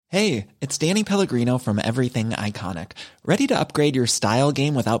Hey, it's Danny Pellegrino from Everything Iconic. Ready to upgrade your style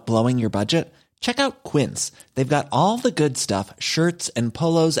game without blowing your budget? Check out Quince. They've got all the good stuff, shirts and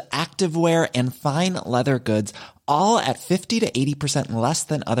polos, activewear, and fine leather goods, all at 50 to 80% less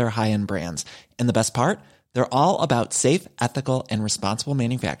than other high-end brands. And the best part? They're all about safe, ethical, and responsible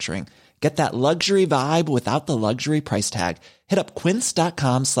manufacturing. Get that luxury vibe without the luxury price tag. Hit up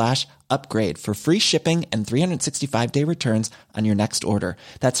quince.com/upgrade for free shipping and 365-day returns on your next order.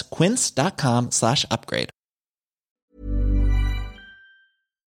 That's quince.com/upgrade. He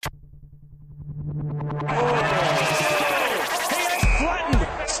has flattened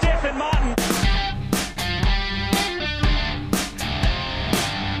Stephen Martin.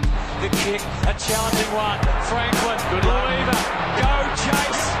 The kick, a challenging one. Franklin, good Lever. Go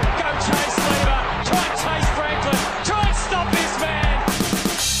chase, Lever. Try and chase Franklin. Try and stop this man.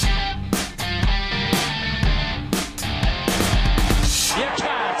 You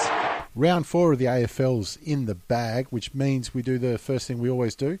can't. Round 4 of the AFL's in the bag, which means we do the first thing we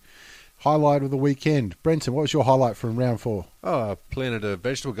always do. Highlight of the weekend. Brenton, what was your highlight from round 4? Oh, I planted a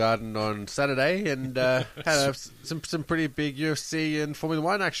vegetable garden on Saturday and had some pretty big UFC and Formula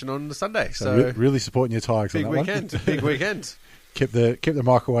 1 action on the Sunday. So really supporting your Tigers big on that weekend. one. Big weekend. Kept the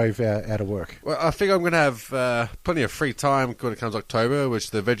microwave out of work. Well, I figure I'm going to have plenty of free time when it comes October,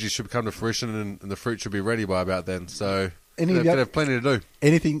 which the veggies should come to fruition and the fruit should be ready by about then. So I'm going to have plenty to do.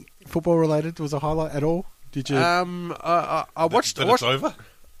 Anything football related was a highlight at all? Did you? I watched. It's over.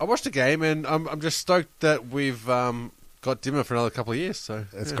 I watched the game and I'm just stoked that we've got Dimmer for another couple of years. So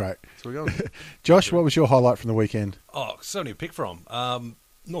That's great. So we're going. Josh, what was your highlight from the weekend? Oh, so many to pick from.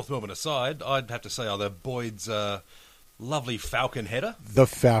 North Melbourne aside, I'd have to say either Boyd's lovely Falcon header. The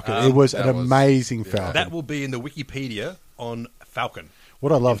Falcon. It was an amazing yeah. Falcon. That will be in the Wikipedia on Falcon.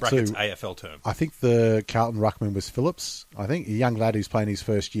 What I love too, brackets AFL term. I think the Carlton ruckman was Phillips. I think a young lad who's playing his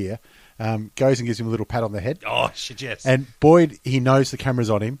first year goes and gives him a little pat on the head. Oh shit, yes. And Boyd, he knows the camera's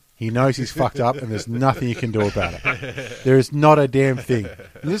on him. He knows he's fucked up, and there's nothing you can do about it. There is not a damn thing.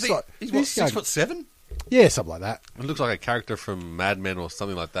 He's what, 6'7"? Yeah, something like that. It looks like a character from Mad Men or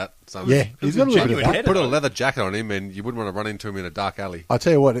something like that. Yeah, he's got a little bit of that. Put a leather jacket on him and you wouldn't want to run into him in a dark alley. I'll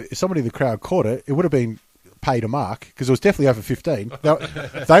tell you what, if somebody in the crowd caught it, it would have been paid a mark, because it was definitely over 15.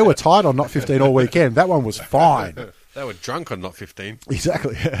 They were tied on not 15 all weekend. That one was fine. They were drunk on not 15.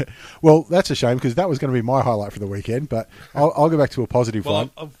 Exactly. Well, that's a shame, because that was going to be my highlight for the weekend, but I'll go back to a positive one.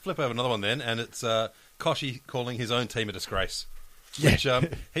 I'll flip over another one then, and it's Koshi calling his own team a disgrace. Yeah. Which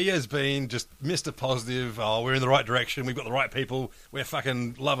he has been just Mr. Positive. Oh, we're in the right direction. We've got the right people. We're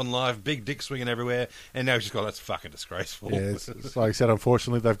fucking loving life. Big dick swinging everywhere. And now he's just gone, that's fucking disgraceful. Yeah, it's like I said,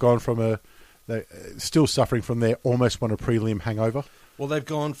 unfortunately, they've gone from they're still suffering from their almost won a prelim hangover. Well, they've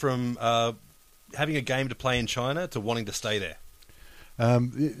gone from having a game to play in China to wanting to stay there.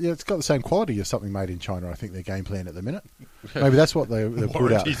 Yeah, it's got the same quality as something made in China, I think, their game plan at the minute. Maybe that's what they put out.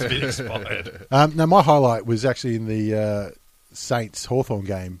 Warranty's been expired. Now, my highlight was actually in the Saints Hawthorn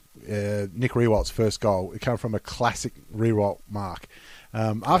game. Nick Riewold's first goal. It came from a classic Riewoldt mark.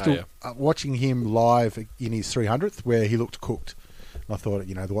 After watching him live in his 300th, where he looked cooked, I thought,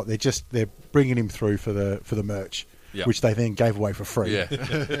 you know what, they're bringing him through for the merch, which they then gave away for free. Yeah.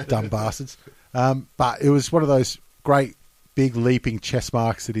 Dumb bastards. But it was one of those great big leaping chest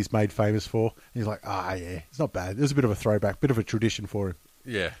marks that he's made famous for. And he's like, yeah, it's not bad. It was a bit of a throwback, bit of a tradition for him.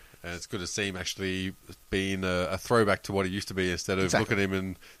 Yeah, and it's good to see him actually being a throwback to what he used to be, instead of looking at him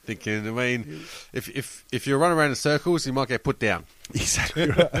and thinking, I mean, if you run around in circles, you might get put down.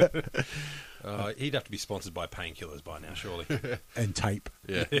 Exactly right. He'd have to be sponsored by painkillers by now, surely. And tape.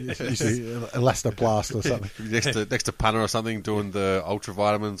 Yeah. Usually Elastoplast or something. next to Punter or something, doing the ultra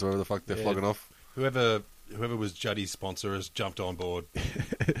vitamins or whatever the fuck they're flogging off. Whoever was Juddy's sponsor has jumped on board.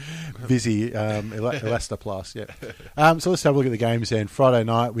 Busy Elastoplast, yeah. So let's have a look at the games then. Friday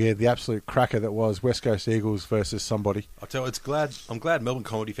night, we had the absolute cracker that was West Coast Eagles versus somebody. I'll tell you, I'm glad Melbourne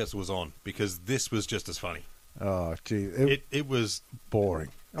Comedy Festival was on, because this was just as funny. Oh, gee. It was boring.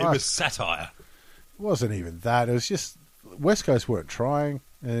 It was satire. It wasn't even that. It was just West Coast weren't trying,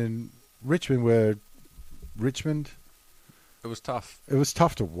 and Richmond were Richmond. It was tough. It was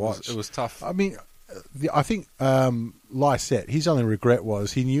tough to watch. It was tough. I mean, I think Lysette, his only regret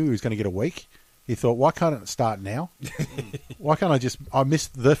was he knew he was going to get a week. He thought, why can't it start now? Why can't I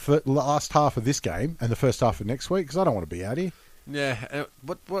missed the last half of this game and the first half of next week, because I don't want to be out here. Yeah,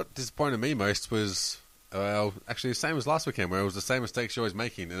 what disappointed me most was, actually the same as last weekend, where it was the same mistakes you're always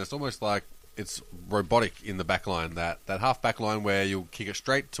making, and it's almost like it's robotic in the back line, that half back line where you'll kick it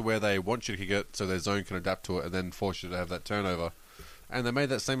straight to where they want you to kick it so their zone can adapt to it and then force you to have that turnover. And they made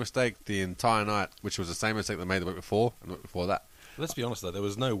that same mistake the entire night, which was the same mistake they made the week before and the week before that. Let's be honest, though. There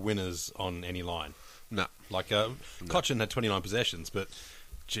was no winners on any line. No. Like, Cochin had 29 possessions, but,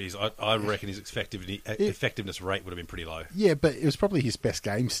 geez, I reckon his effectiveness rate would have been pretty low. Yeah, but it was probably his best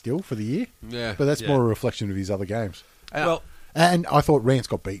game still for the year. Yeah. But that's Yeah. more a reflection of his other games. Well, And I thought Rance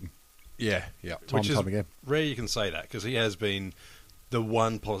got beaten Yeah. which is time again. rare you can say that, because he has been the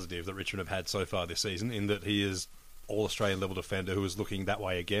one positive that Richmond have had so far this season, in that he is all-Australian level defender who is looking that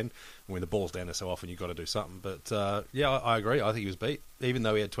way again. When the ball's down there so often, you've got to do something. But, yeah, I agree. I think he was beat, even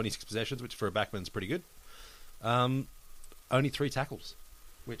though he had 26 possessions, which for a backman's pretty good. Only 3 tackles,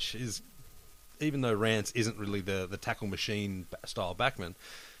 which is, even though Rance isn't really the tackle machine style backman,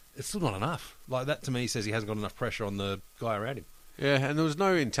 it's still not enough. Like, that to me says he hasn't got enough pressure on the guy around him. Yeah, and there was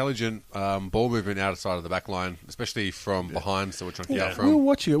no intelligent ball movement outside of the back line, especially from behind, so we're trying to get out We were from.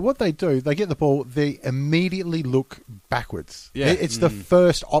 watching it. What they do, they get the ball, they immediately look backwards. Yeah. It's the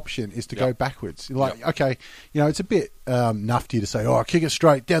first option is to go backwards. You're like, Yep. okay, it's a bit nufty to say, kick it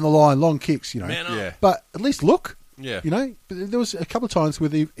straight, down the line, long kicks, Man up. Yeah. But at least look. Yeah. But there was a couple of times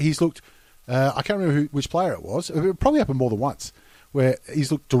where he's looked, I can't remember which player it was. It probably happened more than once, where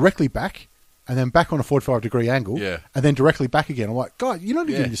he's looked directly back and then back on a 45-degree angle, Yeah. and then directly back again. I'm like, God, you're not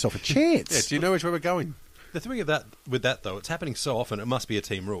even giving yourself a chance. Yeah, do you know which way we're going? The thing with that, though, it's happening so often, it must be a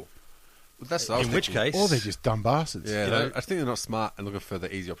team rule. Well, that's what I was In which thinking. case... Or they're just dumb bastards. Yeah, you know- I think they're not smart and looking for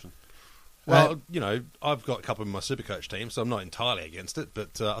the easy option. Well, I've got a couple in my Supercoach team, so I'm not entirely against it,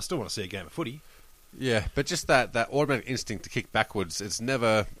 but I still want to see a game of footy. Yeah, but just that automatic instinct to kick backwards, it's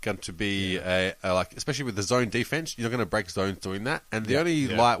never going to be a like, especially with the zone defense, you're not going to break zones doing that. And the only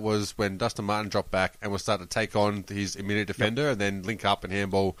light was when Dustin Martin dropped back and was starting to take on his immediate defender and then link up and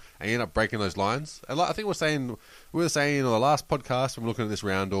handball, and he ended up breaking those lines. And like, I think we were saying in the last podcast when we were looking at this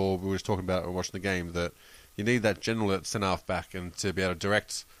round, or we were just talking about it when watching the game, that you need that general at centre half back and to be able to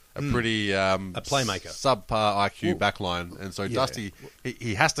direct a pretty a playmaker, subpar IQ backline, and so Dusty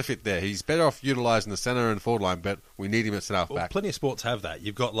he has to fit there. He's better off utilising the centre and forward line, but we need him at centre half Well, back. plenty of sports have that.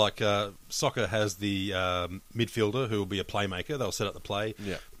 You've got soccer has the midfielder who will be a playmaker. They'll set up the play.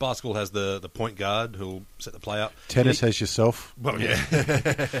 Yeah. Basketball has the point guard who will set the play up. Tennis has yourself. Well, yeah.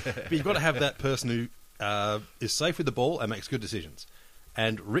 But you've got to have that person who is safe with the ball and makes good decisions.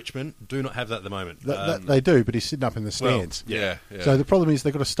 And Richmond do not have that at the moment. They do, but he's sitting up in the stands. Yeah. So the problem is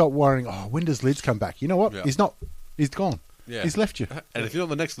they've got to stop worrying, when does Lids come back? You know what? Yeah. He's not. He's gone. Yeah. He's left you. And if you're not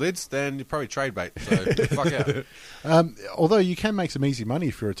the next Lids, then you're probably trade bait. So fuck out. Although you can make some easy money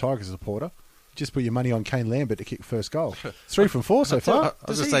if you're a Tigers supporter. Just put your money on Kane Lambert to kick first goal. 3 from 4 so I far.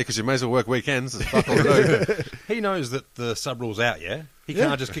 was going to say, because you may as well work weekends. It's fuck all to do. He knows that the sub rule's out, yeah? He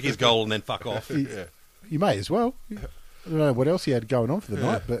can't just kick his goal and then fuck off. You may as well. I don't know what else he had going on for the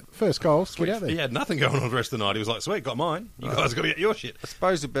night, but first goal, get out there. He had nothing going on the rest of the night. He was like, sweet, got mine. You guys got to get your shit. I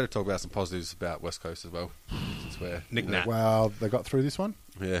suppose we better talk about some positives about West Coast as well. Since we're Nick Nat. Well, they got through this one.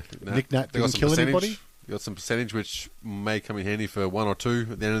 Yeah, Nick Nat They got didn't some kill percentage. anybody. They got some percentage which may come in handy for 1 or 2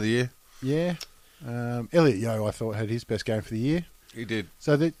 at the end of the year. Yeah. Elliot Yeo, I thought, had his best game for the year. He did.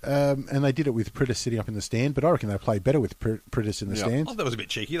 So that, and they did it with Prittis sitting up in the stand, but I reckon they played better with Prittis in the Yeah. I stands. thought that was a bit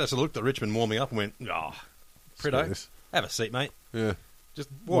cheeky. They sort of looked at Richmond warming up and went, Screw Pritto, this. have a seat, mate. Yeah. Just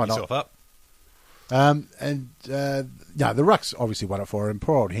Why warm not? yourself up. The Rucks obviously won it for him.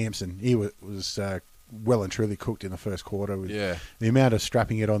 Poor old Hampson, he was well and truly cooked in the first quarter with Yeah. the amount of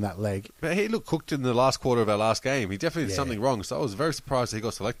strapping it on that leg. But he looked cooked in the last quarter of our last game. He definitely did Yeah. something wrong, so I was very surprised that he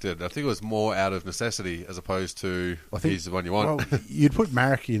got selected. I think it was more out of necessity as opposed to he's the one you want. Well, you'd put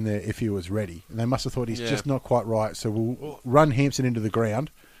Marek in there if he was ready, and they must have thought he's Yeah. just not quite right. So we'll run Hampson into the ground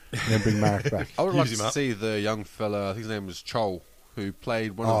and then bring Marek back. I would like Use to him up. see the young fella, I think his name was Chol, who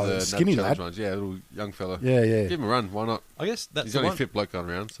played one Oh, of the the skinny Challenge lad. ones. Yeah, little young fella. Yeah, yeah. Give him a run, why not? I guess that's He's the the only one, fit bloke going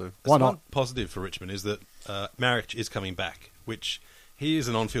around, so... that's Why the not? one positive for Richmond is that Marek is coming back, which he is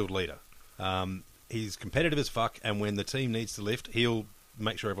an on-field leader. He's competitive as fuck, and when the team needs to lift, he'll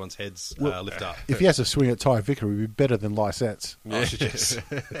make sure everyone's heads lift up. If he has a swing at Ty Vicker, he'd be better than Lysets. I should just...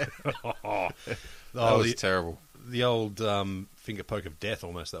 That was terrible. The old finger poke of death,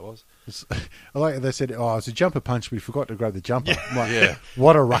 almost, that was. I like they said, it's a jumper punch, but he forgot to grab the jumper. I'm like, Yeah.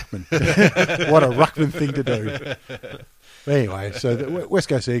 What a ruckman. What a ruckman thing to do. But anyway, so the West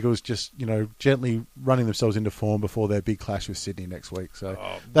Coast Eagles just, gently running themselves into form before their big clash with Sydney next week. So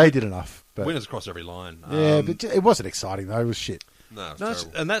they did enough. But, Winners across every line. yeah, but it wasn't exciting, though. It was shit. No, it's No,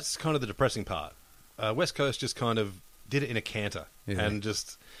 terrible. and that's kind of the depressing part. West Coast just kind of did it in a canter, Yeah. and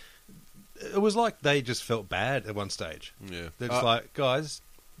just it was like they just felt bad at one stage. Yeah. They're just like, guys,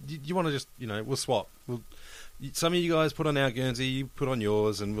 you want to just we'll swap. Some of you guys put on our Guernsey, you put on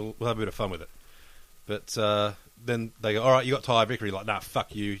yours, and we'll have a bit of fun with it. But then they go, all right, you got Ty Vickery. Like, nah,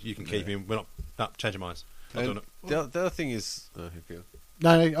 fuck you. You can keep him. We're not change your minds. not doing it. The other thing is... okay.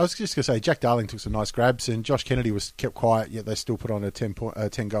 No, I was just going to say, Jack Darling took some nice grabs, and Josh Kennedy was kept quiet, yet they still put on a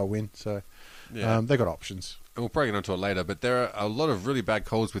 10-goal win. So they got options. And we'll probably get onto it later, but there are a lot of really bad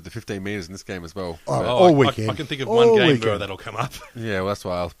calls with the 15 metres in this game as well. All weekend. I can think of All one game weekend. where that'll come up. Yeah, well, that's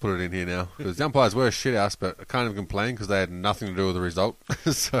why I'll put it in here now. Because the umpires were a shit house, but I can't even complain because they had nothing to do with the result.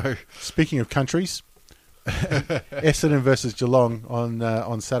 So, Speaking of countries, Essendon versus Geelong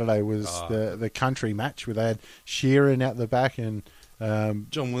on Saturday was the country match where they had Sheeran out the back and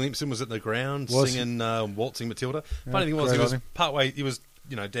John Williamson was at the ground Was singing Waltzing Matilda. Funny thing was, great he was on him. partway, he was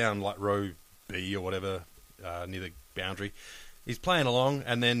down like row B or whatever, near the boundary. He's playing along,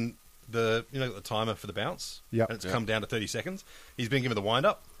 and then the timer for the bounce, Yep. and it's come down to 30 seconds. He's been given the wind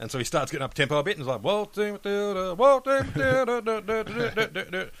up, and so he starts getting up tempo a bit, and he's like, Waltzing Matilda, Waltzing Matilda,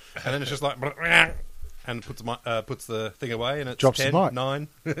 and then it's just like, and puts the thing away, and it's Drops the 10, mic. 9,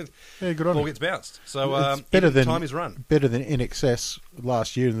 yeah, good on ball him. gets bounced. So It's better even than time is run. Better than In Excess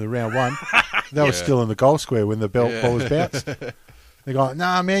last year in the round one. They were still in the goal square when the ball was bounced. They go,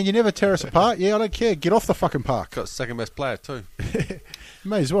 nah, man, you never tear us apart. Yeah, I don't care. Get off the fucking park. got second best player too.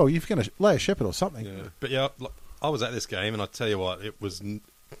 May as well. You're going to lay a shepherd or something. Yeah. But yeah, look, I was at this game, and I tell you what, it was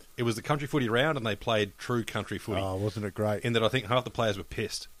the country footy round, and they played true country footy. Oh, wasn't it great? In that, I think half the players were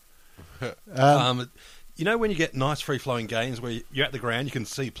pissed. You know when you get nice free-flowing games where you're at the ground, you can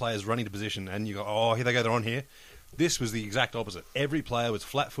see players running to position, and you go, oh, here they go, they're on here. This was the exact opposite. Every player was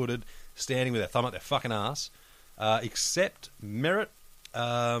flat-footed, standing with their thumb up their fucking ass, except Merritt,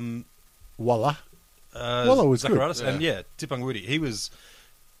 Walla. Walla was good. and Tipung Woody. He was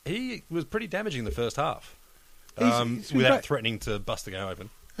pretty damaging in the first half, He's been without great. threatening to bust the game open.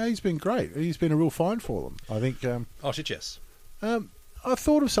 He's been great. He's been a real find for them. I think. Oh shit, yes. I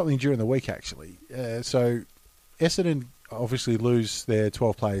thought of something during the week, actually. So Essendon obviously lose their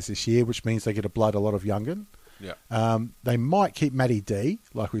 12 players this year, which means they get to blood a lot of young'un. Yeah. They might keep Matty D,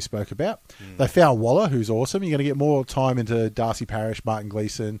 like we spoke about. They found Waller, who's awesome. You're going to get more time into Darcy Parish, Martin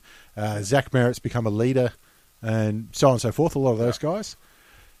Gleeson. Zach Merritt's become a leader, and so on and so forth, a lot of those guys.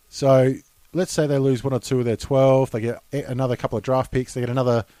 So let's say they lose one or two of their 12. They get another couple of draft picks. They get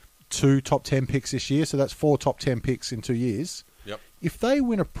another 2 top 10 picks this year. So that's 4 top 10 picks in 2 years. Yep. If they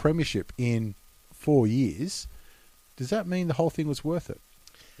win a premiership in 4 years, does that mean the whole thing was worth it?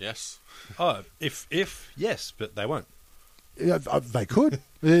 Yes. Oh, if yes, but they won't. They could.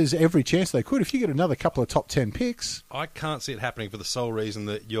 There's every chance they could. If you get another couple of top 10 picks, I can't see it happening for the sole reason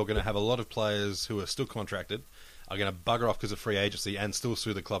that you're going to have a lot of players who are still contracted are going to bugger off because of free agency and still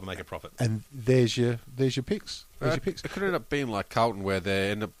sue the club and make a profit. and there's your picks. There's your picks. It could end up being like Carlton, where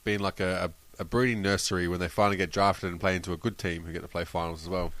they end up being like a breeding nursery when they finally get drafted and play into a good team who get to play finals as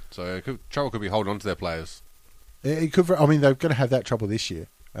well. So trouble could be holding on to their players. It could. I mean, they're going to have that trouble this year.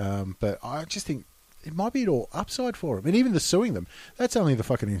 But I just think it might be an all upside for them. And even the suing them, that's only the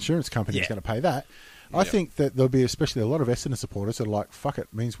fucking insurance company who's going to pay that. I think that there'll be especially a lot of Essendon supporters that are like, fuck it,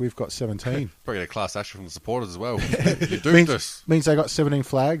 means we've got 17. Probably get a class action from the supporters as well. You doomed us. means they got 17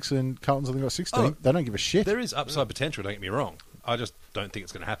 flags and Carlton's only got 16. Oh, they don't give a shit. There is upside potential, don't get me wrong. I just don't think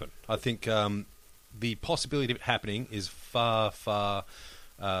it's going to happen. I think the possibility of it happening is far, far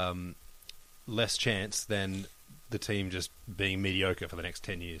less chance than the team just being mediocre for the next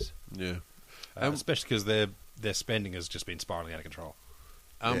 10 years. Yeah. Especially because their spending has just been spiralling out of control.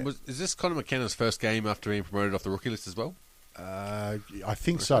 Is this Conor McKenna's first game after being promoted off the rookie list as well? I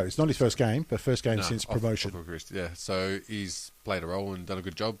think so. It's not his first game, but first game since promotion. Off the rookie list, yeah. So he's played a role and done a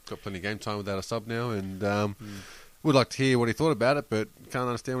good job. Got plenty of game time without a sub now, and would like to hear what he thought about it, but can't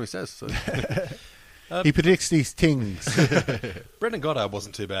understand what he says. So. He predicts these things. Brendan Goddard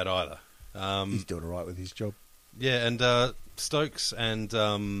wasn't too bad either. He's doing all right with his job. Yeah, and Stokes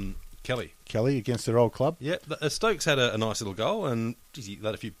and Kelly against their old club. Yeah, Stokes had a nice little goal, and geez, he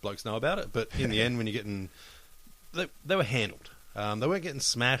let a few blokes know about it. But in the end, when you're getting, they were handled. They weren't getting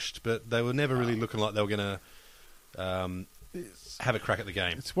smashed, but they were never really looking like they were going to have a crack at the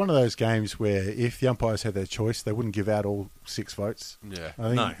game. It's one of those games where if the umpires had their choice, they wouldn't give out all 6 votes. Yeah, I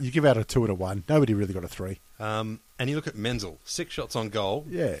think No. you give out a 2 and a 1. Nobody really got a 3. And you look at Menzel, 6 shots on goal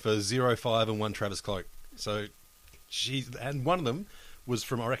for 0-5 and 1 Travis Cloak. So, and one of them was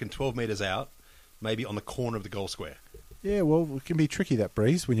from, I reckon, 12 metres out, maybe on the corner of the goal square. Yeah, well, it can be tricky, that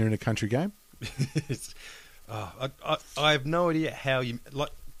breeze, when you're in a country game. I have no idea how you...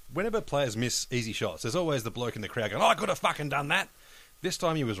 like. Whenever players miss easy shots, there's always the bloke in the crowd going, I could have fucking done that. This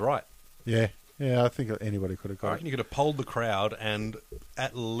time he was right. Yeah. Yeah, I think anybody could have I got reckon it. you could have polled the crowd, and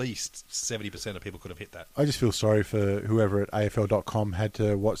at least 70% of people could have hit that. I just feel sorry for whoever at AFL.com had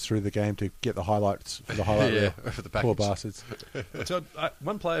to watch through the game to get the highlights for the highlight reel. for the Poor package. bastards. So,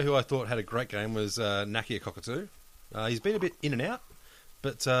 one player who I thought had a great game was Nakia Cockatoo. He's been a bit in and out,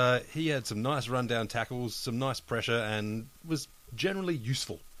 but he had some nice rundown tackles, some nice pressure, and was generally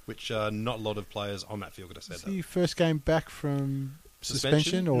useful, which not a lot of players on that field could have said Is that. he first game back from suspension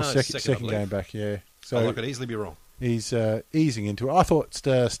Suspension? or No, second second, I believe. game back? Yeah. So So I could easily be wrong. he's easing into it. I thought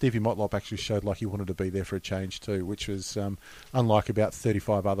Stevie Motlop actually showed like he wanted to be there for a change too, which was unlike about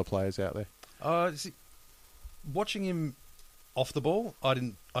 35 other players out there. See, watching him off the ball, I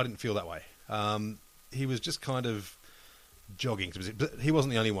didn't feel that way. He was just kind of jogging, but he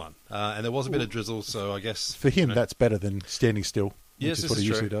wasn't the only one, and there was a bit of drizzle. So I guess For him, you know, that's better than standing still, yes, which is this what he is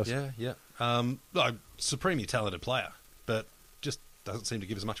usually true. does. Yeah. Like, supremely talented player, but just doesn't seem to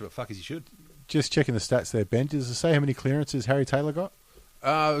give as much of a fuck as he should. Just checking the stats there, Ben. Does it say how many clearances Harry Taylor got?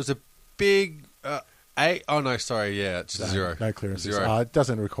 It was a big 8. Oh, no, sorry. Yeah, it's just zero. No clearances. 0. It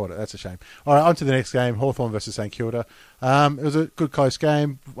doesn't record it. That's a shame. All right, on to the next game, Hawthorn versus St Kilda. It was a good close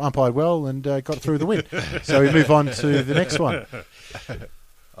game, umpired well, and got through the win. So we move on to the next one.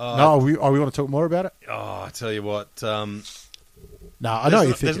 No, we want to talk more about it? Oh, I tell you what. No, I know you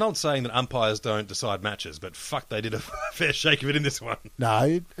There's think. an old saying that umpires don't decide matches, but fuck, they did a fair shake of it in this one. No,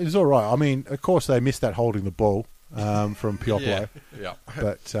 it was all right. I mean, of course, they missed that holding the ball from Piopolo. Yeah.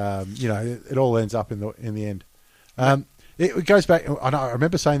 But it all ends up in the end. It goes back. I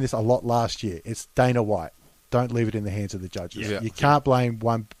remember saying this a lot last year. It's Dana White. Don't leave it in the hands of the judges. Yeah. You can't blame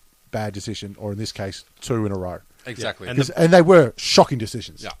one bad decision, or in this case, 2 in a row. Exactly. And And they were shocking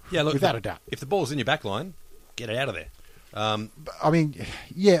decisions. Yeah. Look, without a doubt. If the ball's in your back line, get it out of there. I mean,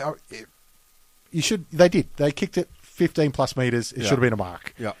 yeah, you should. They did. They kicked it 15 plus meters. It Yeah. should have been a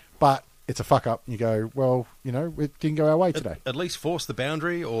mark. Yeah. But it's a fuck up. You go, well, it didn't go our way today. At least force the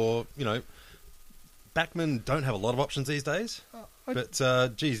boundary, or backmen don't have a lot of options these days.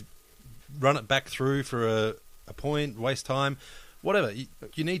 But geez, run it back through for a point, waste time, whatever.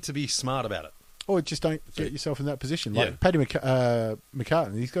 You need to be smart about it. Or just don't get yourself in that position. Like Yeah. Paddy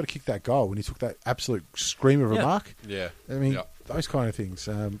McCartan, he's got to kick that goal when he took that absolute scream of a Yeah. mark. Yeah. I mean, Yeah. those kind of things.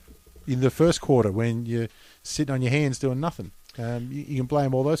 In the first quarter, when you're sitting on your hands doing nothing, you can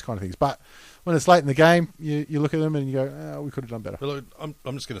blame all those kind of things. But when it's late in the game, you look at them and you go, we could have done better. But look,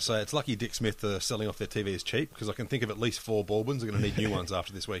 I'm just going to say it's lucky Dick Smith are selling off their TVs cheap, because I can think of at least 4 Baldwins are going to need new ones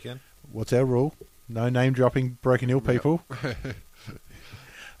after this weekend. What's our rule? No name dropping Broken Hill people.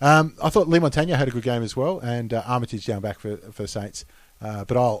 I thought Lee Montagna had a good game as well, and Armitage down back for the Saints.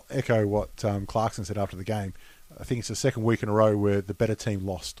 But I'll echo what Clarkson said after the game. I think it's the second week in a row where the better team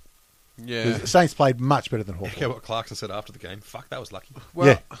lost. Yeah. The Saints played much better than Okay, Hawthorn. what Clarkson said after the game. Fuck, that was lucky.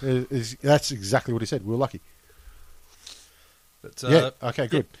 Well, That's exactly what he said. We were lucky. But, Yeah, okay,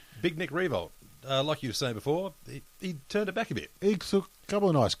 good. Big Nick Revolt, like you were saying before, he turned it back a bit. He took a couple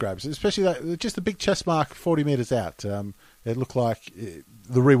of nice grabs, especially just the big chest mark 40 metres out. It looked like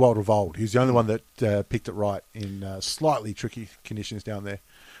the Rewald of old. He was the only one that picked it right in slightly tricky conditions down there.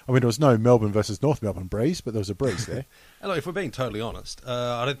 I mean, there was no Melbourne versus North Melbourne breeze, but there was a breeze there. And look, if we're being totally honest,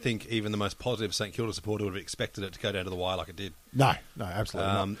 I don't think even the most positive St Kilda supporter would have expected it to go down to the wire like it did. No,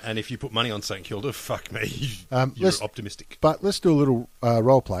 absolutely not. And if you put money on St Kilda, fuck me, you're let's- optimistic. But let's do a little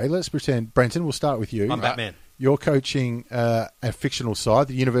role play. Let's pretend, Brenton, we'll start with you. I'm Batman. You're coaching a fictional side,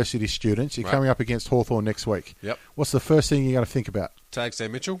 the university students. You're Right. coming up against Hawthorn next week. Yep. What's the first thing you're going to think about? Tag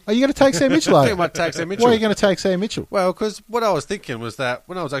Sam Mitchell. Are you going to take Sam Mitchell? I think I might tag Sam Mitchell. Why are you going to take Sam Mitchell? Well, because what I was thinking was that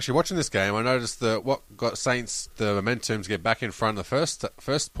when I was actually watching this game, I noticed that what got Saints the momentum to get back in front of the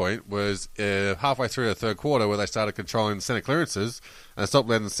first point was halfway through the third quarter, where they started controlling the centre clearances and stopped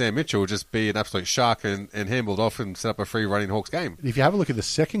letting Sam Mitchell just be an absolute shark and handballed off and set up a free running Hawks game. If you have a look at the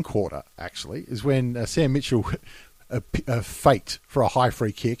second quarter, actually, is when Sam Mitchell faked for a high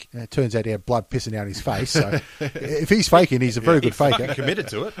free kick. And it turns out he had blood pissing out his face. So if he's faking, he's a very good Fucking faker. committed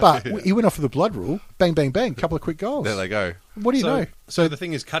to it. But he went off for the blood rule. Bang, bang, bang. Couple of quick goals. There they go. What do you know? So the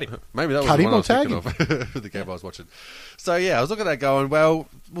thing is, cut him. Maybe that was Cut the him one I or was tag thinking of, the game I was watching. So, yeah, I was looking at that going, well,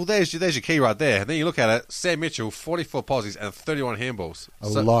 there's your key right there. And then you look at it, Sam Mitchell, 44 posies and 31 handballs. A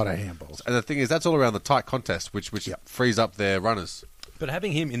lot of handballs. And the thing is, that's all around the tight contest, which frees up their runners. But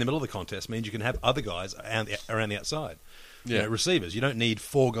having him in the middle of the contest means you can have other guys around the outside. Yeah. Receivers. You don't need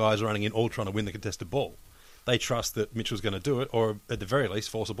 4 guys running in all trying to win the contested ball. They trust that Mitchell's going to do it, or at the very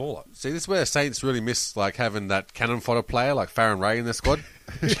least, force a ball up. See, this is where Saints really miss having that cannon fodder player like Farron Ray in their squad,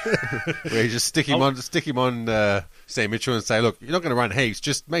 where you just stick him on Sam Mitchell and say, "Look, you're not going to run heaps.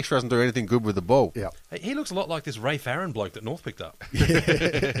 Just make sure he doesn't do anything good with the ball." Yeah. He looks a lot like this Ray Farron bloke that North picked up.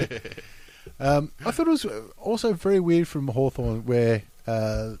 I thought it was also very weird from Hawthorn where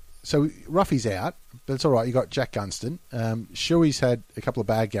so Ruffy's out, but it's all right. You got Jack Gunston. Shuey's had a couple of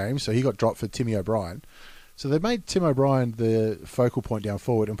bad games, so he got dropped for Timmy O'Brien. So they made Tim O'Brien the focal point down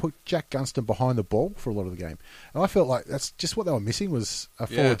forward and put Jack Gunston behind the ball for a lot of the game. And I felt like that's just what they were missing was a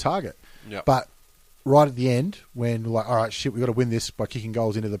forward target. Yep. But right at the end, when like, all right, shit, we've got to win this by kicking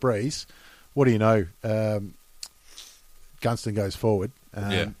goals into the breeze, what do you know? Gunston goes forward.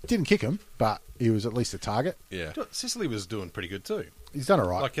 Didn't kick him, but he was at least a target. Yeah. Sicily was doing pretty good too. He's done all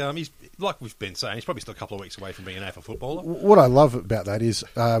right. He's like we've been saying, he's probably still a couple of weeks away from being an AFL footballer. What I love about that is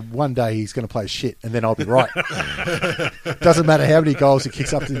one day he's going to play shit, and then I'll be right. Doesn't matter how many goals he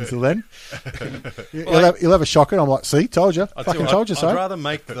kicks up until then. He'll have a shocker. I'm like, see, told you. Told you so. I'd rather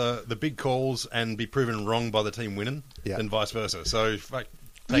make the big calls and be proven wrong by the team winning than vice versa. So,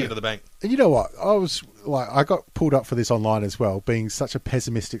 take it to the bank. And you know what? I got pulled up for this online as well, being such a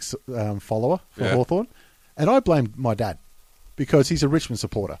pessimistic follower for Hawthorn. And I blamed my dad because he's a Richmond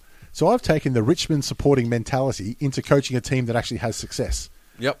supporter. So I've taken the Richmond supporting mentality into coaching a team that actually has success.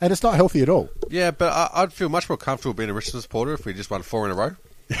 Yep. And it's not healthy at all. Yeah, but I'd feel much more comfortable being a Richmond supporter if we just won 4 in a row.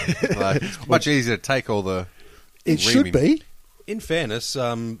 It's much easier to take all the... It should be. In fairness,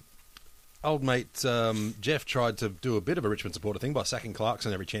 old mate Jeff tried to do a bit of a Richmond supporter thing by sacking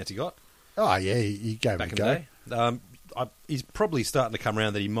Clarkson every chance he got. Oh, yeah, he gave back it a in go. the day. He's probably starting to come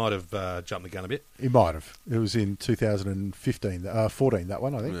around that he might have jumped the gun a bit. He might have. It was in 2015, 14, that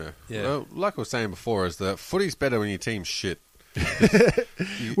one, I think. Yeah. Well, like I was saying before, is that footy's better when your team's shit.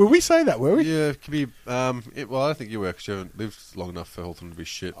 Were we saying that, were we? Yeah, it could be... well, I don't think you were, because you haven't lived long enough for Hawthorn to be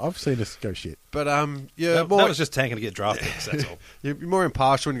shit. I've seen us go shit. But, that was just tanking to get drafted, that's all. You're more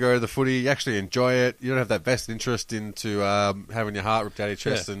impartial when you go to the footy. You actually enjoy it. You don't have that vested interest into having your heart ripped out of your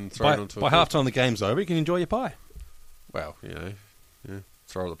chest and thrown onto By half-time the game's over, you can enjoy your pie. Well,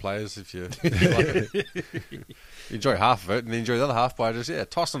 throw all the players if you like it. You enjoy half of it and enjoy the other half by just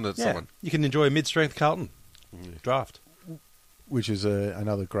tossing it at someone. You can enjoy a mid-strength Carlton draft. Which is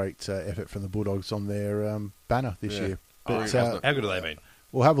another great effort from the Bulldogs on their banner this year. But, how good have they been?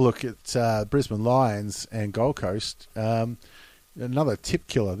 We'll have a look at Brisbane Lions and Gold Coast. Another tip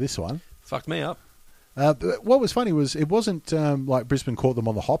killer, this one. Fucked me up. But what was funny was it wasn't like Brisbane caught them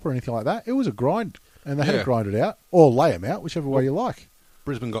on the hop or anything like that. It was a grind, and they had to grind it out or lay them out, whichever way you like.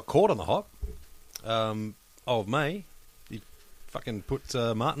 Brisbane got caught on the hop. Old May, he fucking put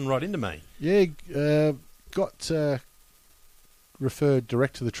Martin right into May. Yeah, got referred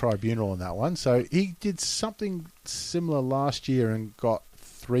direct to the tribunal on that one. So he did something similar last year and got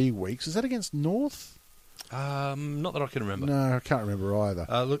 3 weeks. Was that against North? Not that I can remember. No, I can't remember either.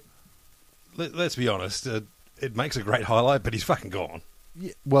 Look, let's be honest. It makes a great highlight, but he's fucking gone.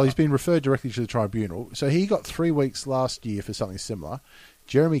 Yeah, well, he's been referred directly to the tribunal. So he got 3 weeks last year for something similar.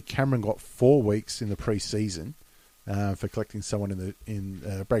 Jeremy Cameron got 4 weeks in the pre-season for collecting someone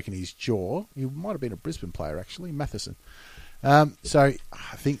in breaking his jaw. He might have been a Brisbane player, actually, Matheson. So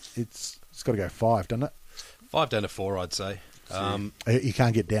I think it's got to go 5, doesn't it? 5 down to 4, I'd say. He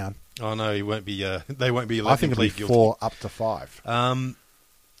can't get down. Oh no, he won't be. They won't be. I think it'll be 4 up to 5. 4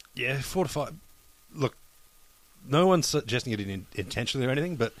 to 5. Look, no one's suggesting it intentionally or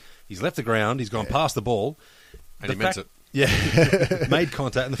anything, but he's left the ground. He's gone past the ball, and he meant it. Yeah, made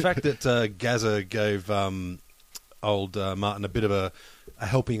contact, and the fact that Gaza gave old Martin a bit of a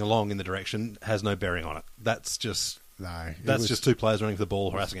helping along in the direction has no bearing on it. That's just. No, that's just 2 players running for the ball,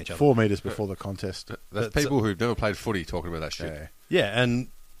 harassing each other. 4 metres before the contest. That's people who've never played footy talking about that shit. Yeah, and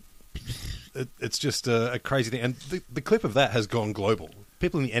it's just a crazy thing. And the clip of that has gone global.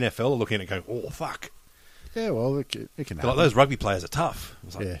 People in the NFL are looking at it going, oh, fuck. Yeah, well, it can happen. Like, those rugby players are tough. I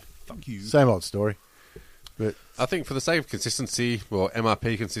was like, fuck you. Same old story. But I think for the sake of consistency,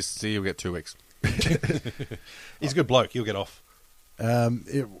 MRP consistency, you'll get 2 weeks. He's a good bloke. He'll get off. I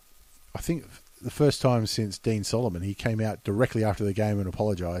think the first time since Dean Solomon, he came out directly after the game and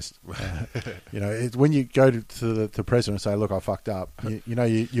apologised. When you go to the president and say, "Look, I fucked up,"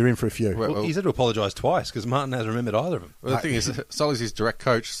 you're in for a few. Well, he's had to apologise twice because Martin hasn't remembered either of them. Well, the thing is, Solly's his direct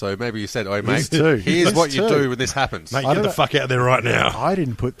coach, so maybe you said, "Oh, mate, here's here's what you do when this happens." Mate, get the fuck out there right now. I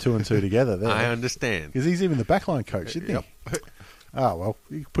didn't put 2 and 2 together there. I understand. Because he's even the backline coach, isn't he? Oh, well,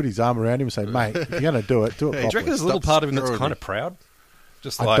 you put his arm around him and say, "Mate, if you're going to do it properly." Do you reckon there's a little part of him that's kind of proud?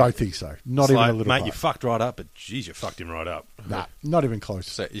 Just I don't think so. Not even a little mate, part. you fucked right up, but geez, you fucked him right up. Nah, not even close.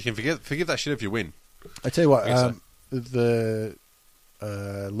 So you can forgive that shit if you win. I tell you what, the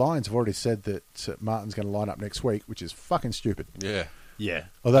Lions have already said that Martin's going to line up next week, which is fucking stupid. Yeah.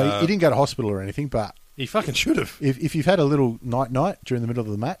 Although he didn't go to hospital or anything, but he fucking should have. If you've had a little night during the middle of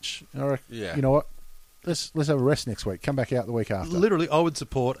the match, you know what? let's have a rest next week. Come back out the week after. Literally, I would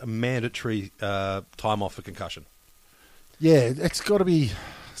support a mandatory time off for concussion. Yeah, it's got to be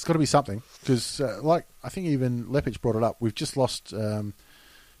something because, like I think even Lepich brought it up. We've just lost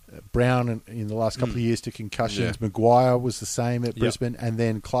Brown in the last couple of years to concussions. Yeah. Maguire was the same at Brisbane, and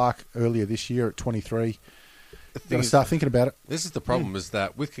then Clark earlier this year at 23. Got to start thinking about it. This is the problem: is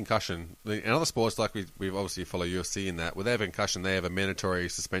that with concussion, in other sports like we've obviously follow UFC in that, when they have a concussion, they have a mandatory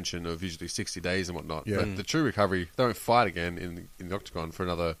suspension of usually 60 days and whatnot. Yeah. But the true recovery, they don't fight again in the octagon for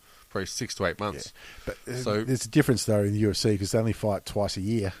another probably 6 to 8 months. But So there's a difference though in the UFC because they only fight twice a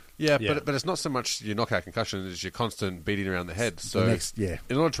year. yeah, Yeah. but it's not so much your knockout concussion; it's your constant beating around the head. So Yeah.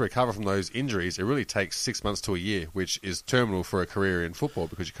 in order to recover from those injuries, it really takes 6 months to a year, which is terminal for a career in football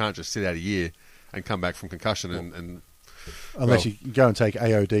because you can't just sit out a year and come back from concussion and Unless you go and take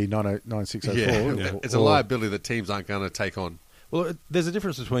AOD 9604. yeah, it's a liability that teams aren't going to take on. Well, there's a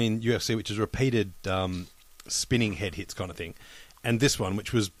difference between UFC, which is repeated spinning head hits kind of thing, and this one,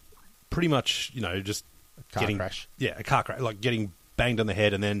 which was pretty much, just Car crash. Yeah, a car crash, like getting banged on the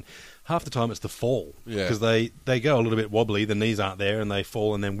head, and then half the time it's the fall. Yeah. Because they go a little bit wobbly, the knees aren't there, and they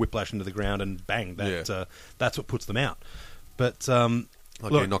fall and then whiplash into the ground and bang. That's what puts them out. But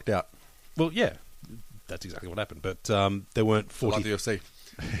Like getting knocked out. well, yeah, that's exactly what happened. But there weren't 40. Like the UFC.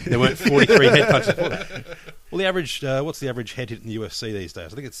 There weren't 43 head punches for that. Well, the average, what's the average head hit in the UFC these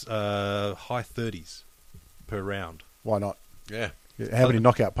days? I think it's high 30s per round. Why not? Yeah. How many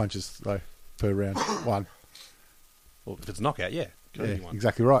knockout punches though per round? One. Well, if it's knockout, yeah. Could Yeah, be one.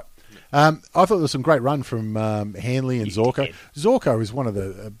 exactly right. I thought there was some great run from Hanley and You Zorko. did. Zorko is one of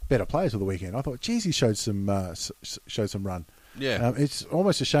the better players of the weekend. I thought, geez, he showed some run. Yeah. It's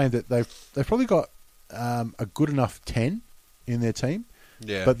almost a shame that they've probably got a good enough 10 in their team,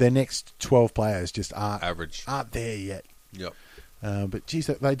 Yeah. but their next 12 players just aren't there yet. Yep. But geez,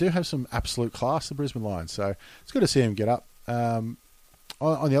 they do have some absolute class, the Brisbane Lions. So it's good to see them get up. On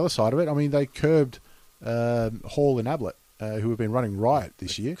the other side of it, I mean, they curbed Hall and Ablett, who have been running riot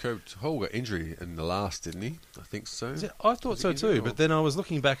this year. Hall got injury in the last, didn't he? I think so. Is it? I thought so too, but then I was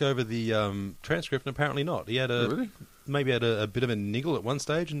looking back over the transcript, and apparently not. He had Really? maybe had a bit of a niggle at one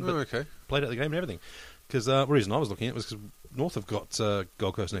stage, but okay. played out the game and everything. Because the reason I was looking at it was because North have got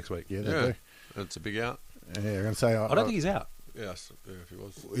Gold Coast next week. Yeah, they Yeah. do. That's a big out. Yeah, I'm going to say I don't think he's out. Yes, if he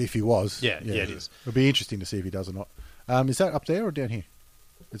was. if he was. Yeah, it is. It'll be interesting to see if he does or not. Is that up there or down here?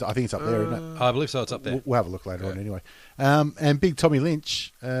 I think it's up there, isn't it? I believe so. It's up there. We'll have a look later Yeah. on anyway. And big Tommy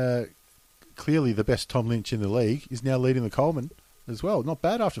Lynch, clearly the best Tom Lynch in the league, is now leading the Coleman as well. Not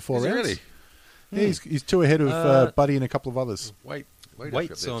bad after 4 Is he rounds. really? Yeah, he's 2 ahead of Buddy and a couple of others.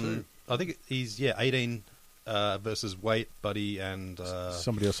 Wait's on. I think he's 18 versus Wait, Buddy, and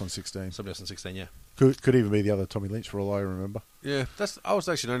Somebody else on 16. somebody else in 16. Yeah. Could even be the other Tommy Lynch for all I remember. Yeah, I was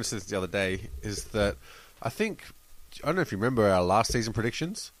actually noticing this the other day. Is that I don't know if you remember our last season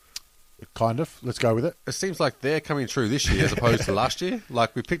predictions. Kind of. Let's go with it. It seems like they're coming true this year as opposed to last year.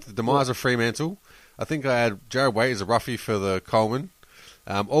 Like we picked the demise of Fremantle. I think I had Jared Waite as a roughie for the Coleman.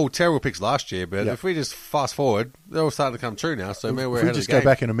 All terrible picks last year, but Yep. if we just fast forward, they're all starting to come true now. So maybe we're If ahead we of the just game. go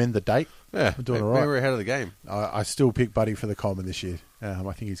back and amend the date, yeah, we're doing maybe all right. we're ahead of the game. I still pick Buddy for the Coleman this year. I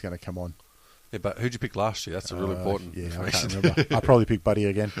think he's going to come on. Yeah, but who'd you pick last year? That's a really important. Yeah, I information. can't remember. I'll probably pick Buddy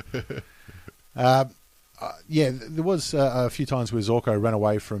again. There was a few times where Zorko ran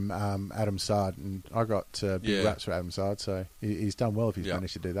away from Adam Sard, and I got big Yeah. raps for Adam Sard, so he's done well if he's Yeah.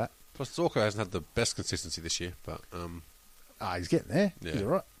 managed to do that. Plus, Zorko hasn't had the best consistency this year, but He's getting there. Yeah. He's all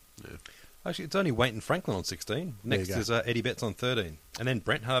right. Actually, it's only Wait and Franklin on 16. Next There you is Eddie Betts on 13, and then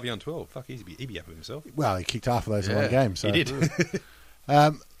Brent Harvey on 12. Fuck, he'd be happy with himself. Well, he kicked half of those in Yeah, one game. So. He did.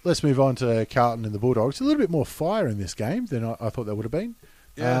 Let's move on to Carlton and the Bulldogs. A little bit more fire in this game than I thought there would have been.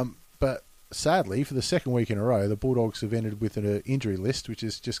 Yeah. But sadly, for the second week in a row, the Bulldogs have ended with an injury list, which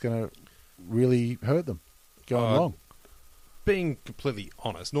is just going to really hurt them going along. Being completely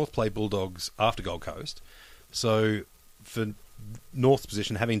honest, North played Bulldogs after Gold Coast, so for North's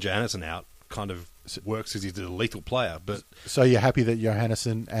position, having Johannesson out kind of works because he's a lethal player. But So you're happy that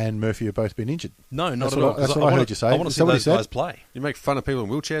Johannesson and Murphy have both been injured? no, not That's at what all. I- that's 'cause what I wanna- heard you say. I want to see Somebody those said- guys play. you make fun of people in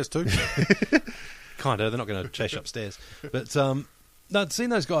wheelchairs too. Kind of. They're not going to chase you upstairs. But no, seeing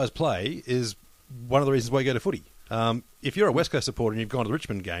those guys play is one of the reasons why you go to footy. If you're a West Coast supporter and you've gone to the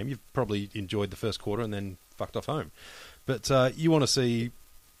Richmond game, you've probably enjoyed the first quarter and then fucked off home. But you want to see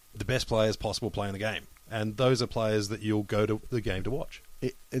the best players possible playing the game. And those are players that you'll go to the game to watch.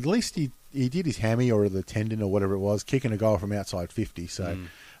 At least he did his hammy or the tendon or whatever it was, kicking a goal from outside 50. So,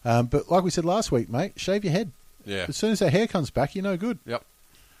 but like we said last week, mate, shave your head. Yeah. As soon as that hair comes back, you're no good. Yep.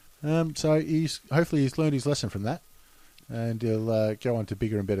 So hopefully he's learned his lesson from that, and he'll go on to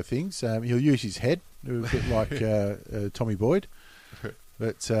bigger and better things. He'll use his head a bit like Tommy Boyd.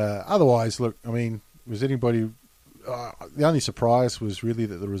 But otherwise, look, I mean, was anybody... the only surprise was really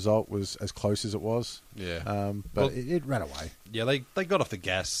that the result was as close as it was. Yeah. But it ran away. Yeah, they got off the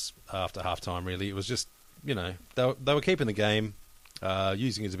gas after half-time, really. It was just, they were keeping the game,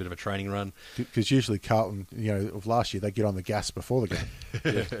 using it as a bit of a training run. Because usually Carlton, of last year, they get on the gas before the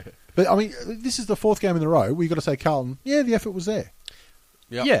game. But, I mean, this is the fourth game in a row where you've got to say, Carlton, yeah, the effort was there.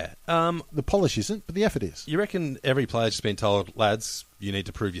 Yep. Yeah. The polish isn't, but the effort is. You reckon every player's just been told, lads, you need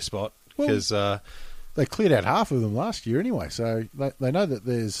to prove your spot? Because... they cleared out half of them last year anyway, so they know that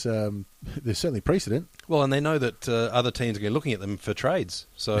there's certainly precedent. Well, and they know that other teams are going to be looking at them for trades.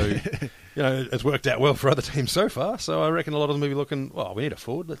 So, it's worked out well for other teams so far. So I reckon a lot of them will be looking, well, we need a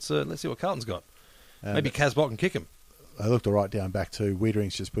forward. Let's see what Carlton's got. Maybe Casbolt can kick him. They looked all right down back too.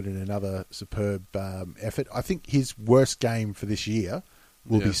 Wiedering's just put in another superb effort. I think his worst game for this year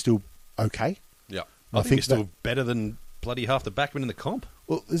will be still okay. Yeah. I think it's still better than bloody half the backmen in the comp.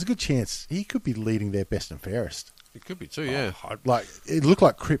 Well, there's a good chance he could be leading their best and fairest. It could be too, yeah. Like it looked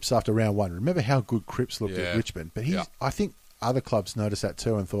like Cripps after round one. Remember how good Cripps looked at Richmond? But I think other clubs noticed that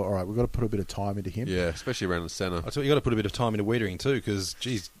too and thought, all right, we've got to put a bit of time into him. Yeah, especially around the centre. I thought you got to put a bit of time into Wiedering too, because,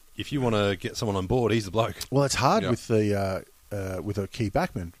 geez, if you want to get someone on board, he's the bloke. Well, it's hard with the with a key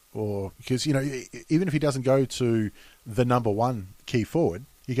backman, or because even if he doesn't go to the number one key forward,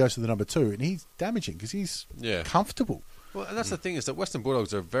 he goes to the number two, and he's damaging because he's comfortable. Well, and that's the thing is that Western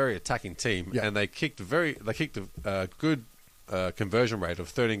Bulldogs are a very attacking team, and they kicked a good conversion rate of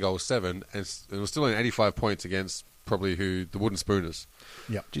 13 goals 7, and it was still only 85 points against probably the Wooden Spooners.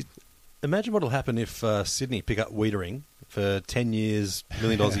 Yeah. Imagine what will happen if Sydney pick up Wiedering for 10 years, $1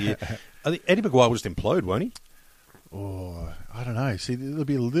 million a year. I think Eddie Maguire will just implode, won't he? Oh, I don't know. See, there'll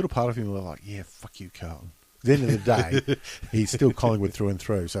be a little part of him who'll be like, yeah, fuck you, Carlton. At the end of the day, he's still Collingwood through and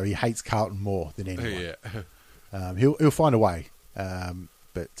through, so he hates Carlton more than anyone. Yeah. He'll find a way.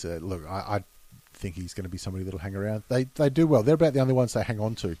 But look, I think he's going to be somebody that'll hang around. They do well. They're about the only ones they hang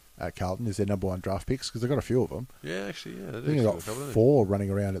on to at Carlton is their number one draft picks because they've got a few of them. Yeah, actually, yeah. I think they've got 4 running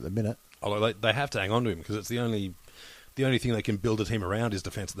around at the minute. Although they have to hang on to him because it's the only thing they can build a team around is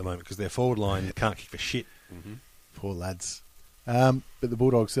defence at the moment because their forward line can't kick for shit. Mm-hmm. Poor lads. But the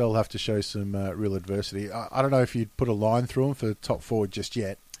Bulldogs, they'll have to show some real adversity. I don't know if you'd put a line through them for top forward just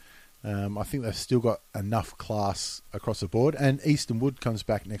yet. I think they've still got enough class across the board. And Easton Wood comes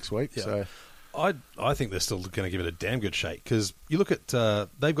back next week. Yeah. So I think they're still going to give it a damn good shake because you look at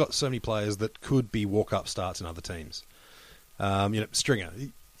they've got so many players that could be walk-up starts in other teams. Stringer,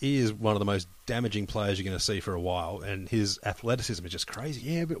 he is one of the most damaging players you're going to see for a while, and his athleticism is just crazy.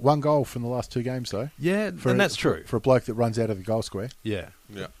 Yeah, but 1 goal from the last 2 games, though. Yeah, and that's true. For a bloke that runs out of the goal square. Yeah.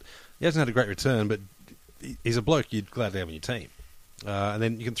 Yeah. He hasn't had a great return, but he's a bloke you'd gladly have on your team. And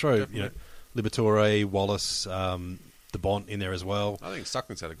then you can throw, Liberatore, Wallace, the Bont in there as well. I think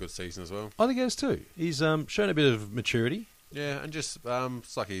Sucklin's had a good season as well. I think he has too. He's shown a bit of maturity. Yeah, and just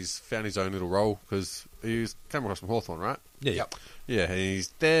it's like he's found his own little role because he came across from Hawthorn, right? Yeah. Yep. Yeah, and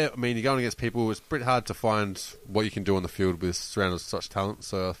he's there. I mean, you're going against people. It's pretty hard to find what you can do on the field with surrounded with such talent.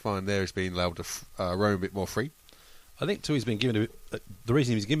 So I find there he's been able to roam a bit more free. I think too he's been given the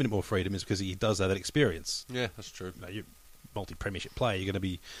reason he's given it more freedom is because he does have that experience. Yeah, that's true. You're multi-premiership player. You're going to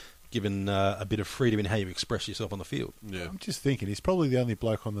be given a bit of freedom in how you express yourself on the field. Yeah, I'm just thinking he's probably the only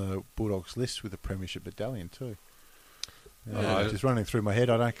bloke on the Bulldogs list with a premiership medallion too. Just running through my head,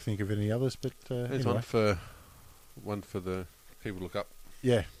 I don't think of any others, but there's anyway. one for the people to look up.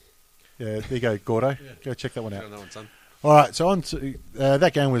 Yeah, there you go, Gordo. Yeah. Go check that one out. That one, son. All right, so on to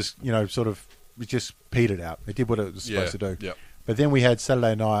that game was it just petered out. It did what it was supposed to do. Yep. But then we had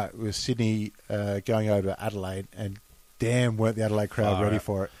Saturday night with Sydney going over to Adelaide, and damn, weren't the Adelaide crowd ready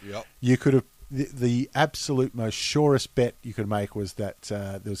for it? Yep. You could have the absolute most surest bet you could make was that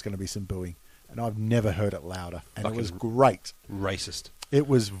there was going to be some booing. And I've never heard it louder. And it was great. Racist. It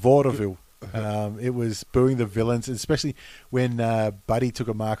was vaudeville. It was booing the villains, especially when Buddy took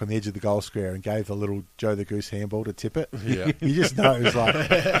a mark on the edge of the goal square and gave the little Joe the Goose handball to tip it. Yeah. You just know it was like...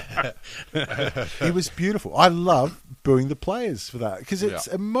 it was beautiful. I love booing the players for that because it's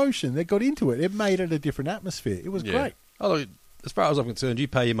emotion. They got into it. It made it a different atmosphere. It was great. Oh, look, as far as I'm concerned, you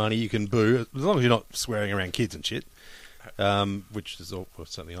pay your money, you can boo, as long as you're not swearing around kids and shit. Which is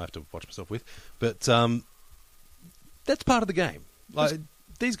something I have to watch myself with. But that's part of the game. Like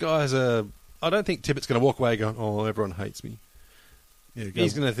these guys are... I don't think Tippett's going to walk away going, oh, everyone hates me. Yeah,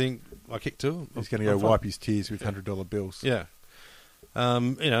 he's going to think, I kicked two. He's going to go wipe his tears with $100 bills. Yeah.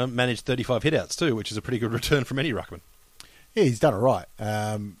 Managed 35 hitouts too, which is a pretty good return from any ruckman. Yeah, he's done it right.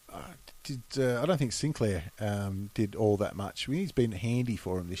 I don't think Sinclair did all that much. I mean, he's been handy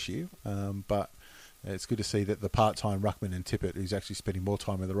for him this year, but It's good to see that the part-time ruckman and Tippett, who's actually spending more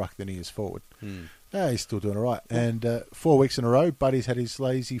time in the ruck than he is forward, he's still doing all right. And 4 weeks in a row, Buddy's had his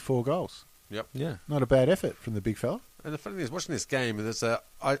lazy 4 goals. Yep. Yeah. Not a bad effort from the big fella. And the funny thing is, watching this game,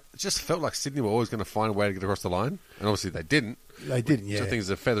 I just felt like Sydney were always going to find a way to get across the line, and obviously they didn't. They didn't, yeah. Which I think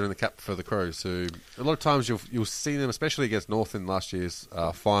is a feather in the cap for the Crows, who a lot of times you'll see them, especially against North in last year's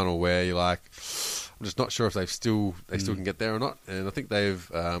final, where you're like, I'm just not sure if they still can get there or not. And I think they've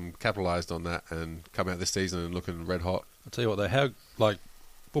capitalised on that and come out this season and looking red hot. I'll tell you what, though,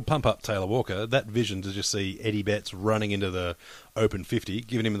 we'll pump up Taylor Walker. That vision to just see Eddie Betts running into the open 50,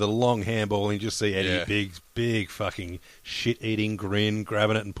 giving him the long handball, and you just see Eddie, big fucking shit-eating grin,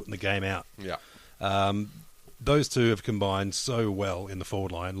 grabbing it and putting the game out. Yeah. Those two have combined so well in the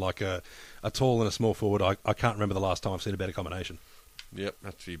forward line, like a tall and a small forward. I can't remember the last time I've seen a better combination. Yep,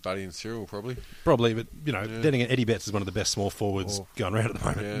 have to be Buddy and Cyril, probably. Probably, but, then again, Eddie Betts is one of the best small forwards going around at the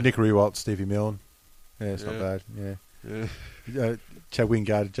moment. Yeah. Nick Rewalt, Stevie Milne. Yeah, it's not bad. Yeah. Chad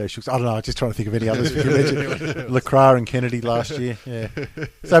Wingard, Jay Shooks. I don't know. I'm just trying to think of any others we can mention. Lacroix and Kennedy last year. Yeah.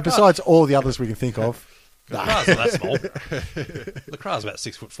 So besides all the others we can think of, Lacroix's not that small. Lacroix's about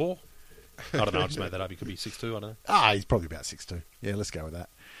 6'4". I don't know. I just made that up. He could be 6'2". I don't know. He's probably about 6'2". Yeah, let's go with that.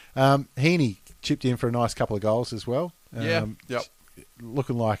 Heaney chipped in for a nice couple of goals as well. Yep.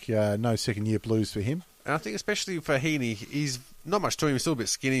 Looking like no second-year blues for him. And I think especially for Heaney, he's not much to him. He's still a bit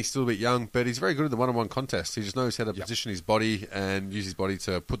skinny, still a bit young, but he's very good at the one-on-one contest. He just knows how to position his body and use his body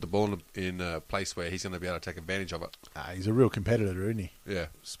to put the ball in a place where he's going to be able to take advantage of it. He's a real competitor, isn't he? Yeah.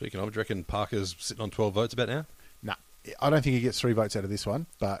 Speaking of, do you reckon Parker's sitting on 12 votes about now? No, I don't think he gets 3 votes out of this one,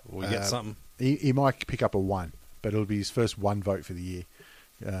 but We get something. He might pick up a 1, but it'll be his first 1 vote for the year.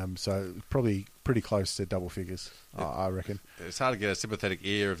 So probably pretty close to double figures, I reckon. It's hard to get a sympathetic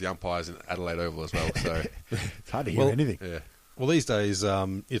ear of the umpires in Adelaide Oval as well. So it's hard to hear anything. Yeah. Well, these days,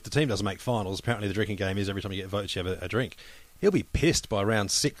 if the team doesn't make finals, apparently the drinking game is every time you get votes, you have a drink. He'll be pissed by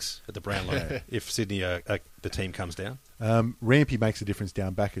round 6 at the Brownlow if Sydney, the team comes down. Rampy makes a difference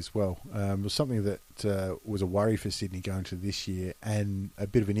down back as well. It was something that was a worry for Sydney going to this year, and a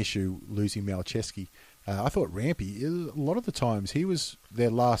bit of an issue losing Malcheski. I thought Rampy, a lot of the times, he was their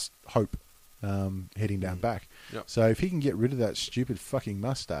last hope heading down back. Yep. So if he can get rid of that stupid fucking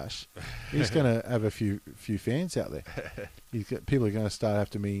mustache, he's going to have a few fans out there. People are going to start have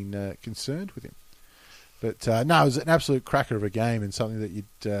to be concerned with him. But no, it was an absolute cracker of a game, and something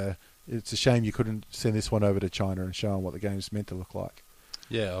that it's a shame you couldn't send this one over to China and show them what the game's meant to look like.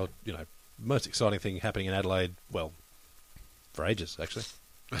 Yeah, most exciting thing happening in Adelaide, well, for ages, actually.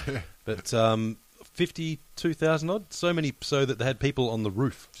 But 52,000 odd, so many so that they had people on the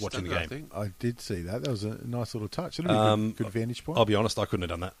roof watching the game. I did see that. That was a nice little touch. It'll be a good vantage point. I'll be honest, I couldn't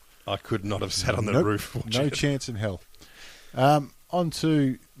have done that. I could not have sat on the roof watching it. Chance in hell. On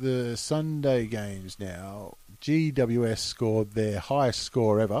to the Sunday games now. GWS scored their highest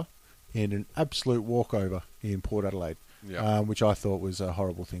score ever in an absolute walkover in Port Adelaide, which I thought was a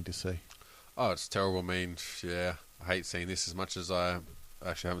horrible thing to see. Oh, it's terrible. I mean, I hate seeing this as much as I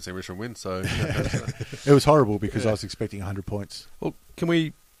actually haven't seen Richmond win. So it was horrible because I was expecting 100 points. Well, can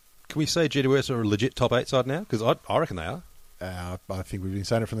we say GWS are a legit top 8 side now? Because I reckon they are. I think we've been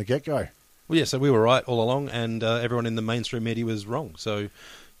saying it from the get-go. Well, yeah, so we were right all along, and everyone in the mainstream media was wrong. So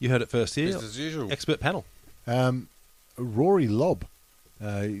you heard it first here. Business as usual. Expert panel. Rory Lobb,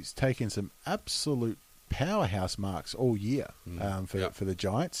 he's taken some absolute powerhouse marks all year for the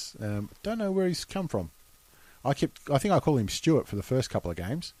Giants. Don't know where he's come from. I think I call him Stuart for the first couple of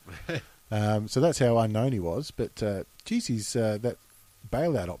games. So that's how unknown he was. But he's that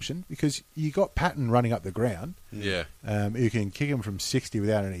bailout option, because you got Patton running up the ground. Yeah. You can kick him from 60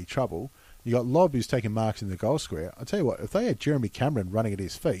 without any trouble. You got Lobb, who's taking marks in the goal square. I'll tell you what, if they had Jeremy Cameron running at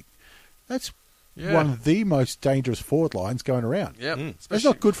his feet, that's one of the most dangerous forward lines going around. Yeah. That's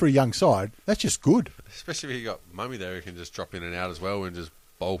not good for a young side. That's just good. Especially if you got Mummy there who can just drop in and out as well and just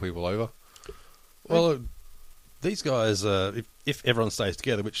bowl people over. Well, these guys, if everyone stays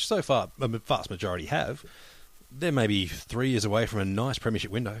together, which so far a vast majority have, they're maybe 3 years away from a nice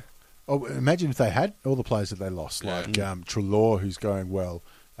premiership window. Oh, imagine if they had all the players that they lost, like Treloar, who's going well,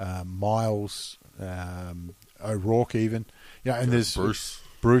 Miles, O'Rourke even. And there's Bruce.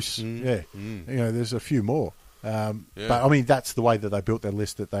 There's a few more. But I mean, that's the way that they built their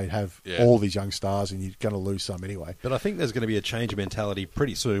list, that they have all these young stars, and you're going to lose some anyway. But I think there's going to be a change of mentality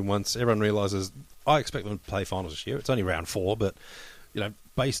pretty soon once everyone realises. I expect them to play finals this year. It's only round 4, but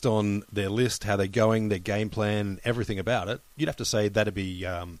based on their list, how they're going, their game plan, everything about it, you'd have to say that'd be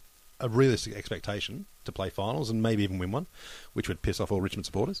a realistic expectation to play finals and maybe even win one, which would piss off all Richmond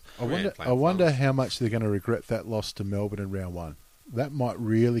supporters. I wonder how much they're going to regret that loss to Melbourne in round 1. that might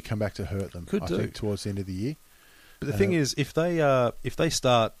really come back to hurt them. Could I do. think towards the end of the year. But the thing is, if they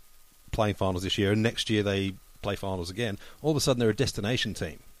start playing finals this year and next year they play finals again, all of a sudden they're a destination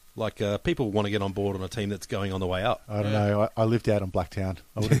team. Like people want to get on board on a team that's going on the way up. I don't know. I lived out on Blacktown.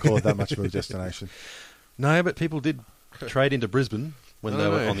 I wouldn't call it that much of a destination. No, but people did trade into Brisbane when they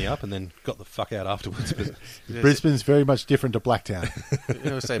were No. on the up and then got the fuck out afterwards. But Brisbane's very much different to Blacktown.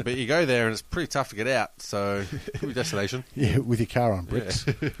 You know, but you go there and it's pretty tough to get out. So, could be a destination. Yeah, with your car on bricks.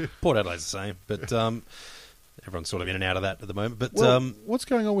 Port Adelaide's the same. But everyone's sort of in and out of that at the moment. But Well, what's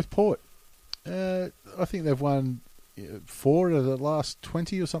going on with Port? I think they've won 4 of the last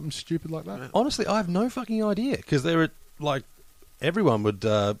 20 or something stupid like that. honestly, I have no fucking idea because they're like everyone would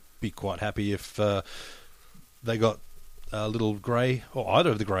be quite happy if they got little Grey or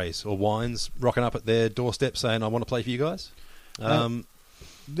either of the Greys or Wines rocking up at their doorstep saying, "I want to play for you guys."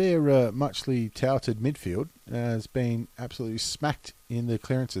 Their muchly touted midfield has been absolutely smacked in the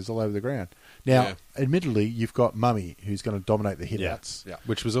clearances all over the ground. Now, Yeah. admittedly, you've got Mummy, who's going to dominate the hitouts. Yeah.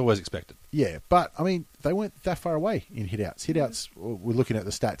 which was always expected. Yeah, but, I mean, they weren't that far away in hitouts. Hitouts, we're looking at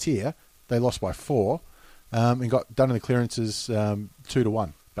the stats here, they lost by 4 and got done in the clearances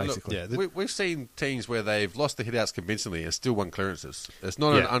 2-1, basically. yeah, We've seen teams where they've lost the hitouts convincingly and still won clearances. It's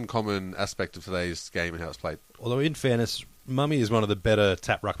not an Yeah. uncommon aspect of today's game and how it's played. Although, in fairness, Mummy is one of the better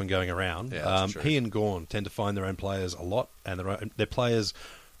tap ruckmen going around. Yeah, that's true. He and Gawn tend to find their own players a lot, and their players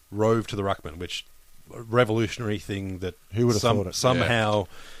rove to the ruckman, which a revolutionary thing that Who would have thought it? somehow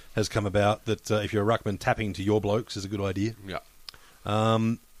has come about that if you're a ruckman, tapping to your blokes is a good idea. Yeah.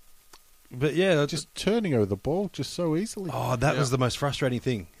 But yeah, Just turning over the ball just so easily. that was the most frustrating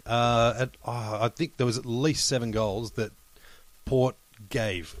thing. I think there was at least 7 goals that Port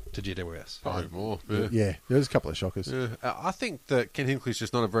gave to GWS. Probably more. Yeah, there was a couple of shockers. Yeah. I think that Ken Hinkley's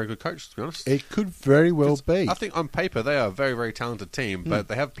just not a very good coach, to be honest. It could very well be. I think on paper they are a very, very talented team, but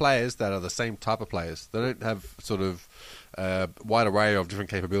they have players that are the same type of players. They don't have sort of wide array of different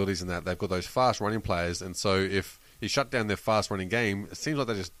capabilities in that. They've got those fast running players, and so if you shut down their fast running game, it seems like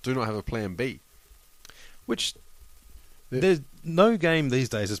they just do not have a plan B. Which there's no game these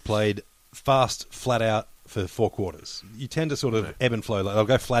days is played fast, flat out for 4 quarters. You tend to sort of ebb and flow. Like they'll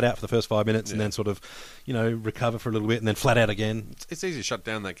go flat out for the first 5 minutes and then sort of, recover for a little bit and then flat out again. It's easy to shut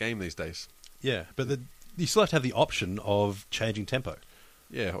down that game these days. Yeah, but you still have to have the option of changing tempo.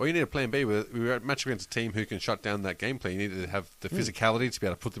 Yeah, or you need a plan B. We're matching against a team who can shut down that gameplay. You need to have the physicality to be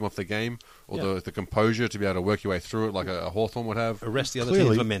able to put them off the game, or the composure to be able to work your way through it, like a Hawthorn would have. Arrest the other Clearly,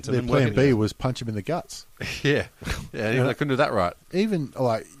 team's momentum. their and work plan it B again. was punch him in the guts. Yeah, and even they couldn't do that right. Even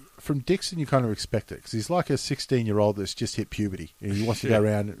like from Dixon, you kind of expect it because he's like a 16-year-old that's just hit puberty. He wants to go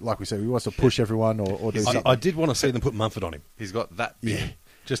around, like we said, he wants to push everyone or do something. I did want to see them put Mumford on him. He's got that big. Yeah.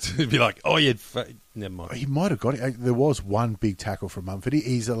 Just to be like, oh, never mind. He might have got it. There was one big tackle from Mumford.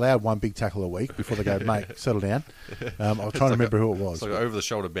 He's allowed one big tackle a week before they go, mate, settle down. I was trying to remember who it was. It's like an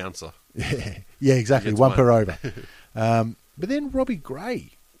over-the-shoulder bouncer. Yeah, exactly. Gets One one. per over. But then Robbie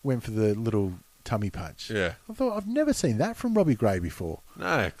Gray went for the little tummy punch. Yeah. I thought, I've never seen that from Robbie Gray before.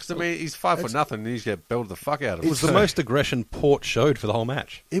 No, because I mean he's 5'0" and he's get belted the fuck out of It him. was the most aggression Port showed for the whole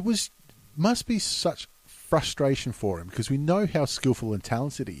match. It must be such frustration for him because we know how skillful and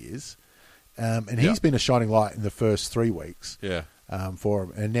talented he is. And he's been a shining light in the first 3 weeks Yeah. for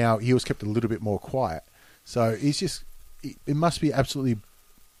him. And now he was kept a little bit more quiet. So it must be absolutely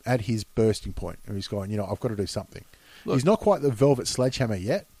at his bursting point. And he's going, I've got to do something. Look- He's not quite the velvet sledgehammer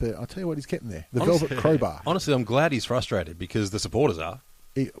yet, but I'll tell you what, he's getting there. The velvet crowbar. Honestly, I'm glad he's frustrated because the supporters are.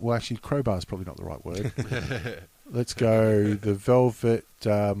 Well, actually, crowbar is probably not the right word. Let's go the velvet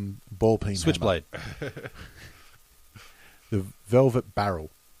ball peen Switchblade. hammer. The velvet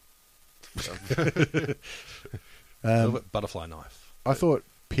barrel. Velvet butterfly knife. I thought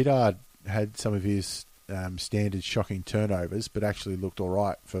Pittard had some of his standard shocking turnovers, but actually looked all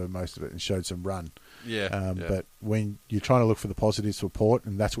right for most of it and showed some run. Yeah. But when you're trying to look for the positives for Port,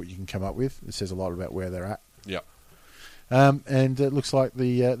 and that's what you can come up with, it says a lot about where they're at. Yeah. And it looks like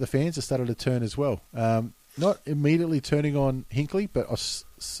the fans have started to turn as well. Not immediately turning on Hinkley, but I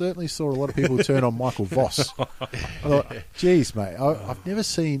certainly saw a lot of people turn on Michael Voss. I thought, geez, mate, I've never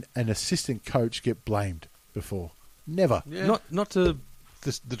seen an assistant coach get blamed before. Never. Yeah. Not to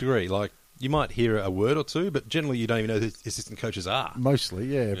the degree. Like, you might hear a word or two, but generally you don't even know who assistant coaches are. Mostly,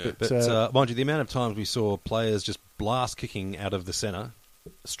 yeah. But mind you, the amount of times we saw players just blast kicking out of the centre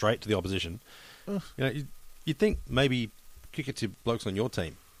straight to the opposition, you'd think maybe kick it to blokes on your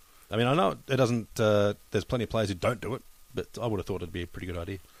team. I mean, I know it doesn't. There's plenty of players who don't do it, but I would have thought it'd be a pretty good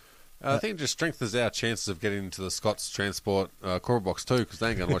idea. I think it just strengthens our chances of getting into the Scots Transport corporate box too, because they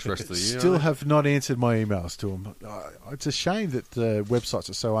ain't going to watch the rest of the year. Still have not answered my emails to them. It's a shame that websites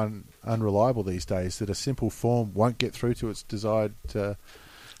are so unreliable these days that a simple form won't get through to its desired...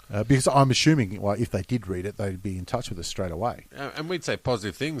 because I'm assuming, well, if they did read it, they'd be in touch with us straight away. And we'd say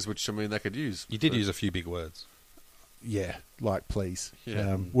positive things, which, I mean, they could use. You did use a few big words. Yeah, like please.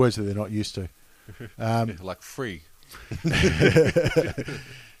 Yeah. Words that they're not used to. Like free.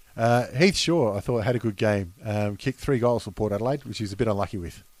 Heath Shaw, I thought, had a good game. Kicked 3 goals for Port Adelaide, which he's a bit unlucky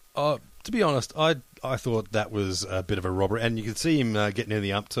with. To be honest, I thought that was a bit of a robbery, and you could see him getting in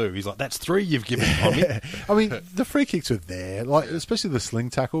the ump too. He's like, "That's 3 you've given on me." I mean, the free kicks were there, like especially the sling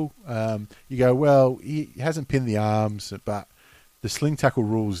tackle. You go, well, he hasn't pinned the arms, but the sling tackle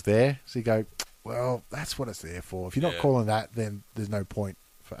rule's there. So you go, well, that's what it's there for. If you're not calling that, then there's no point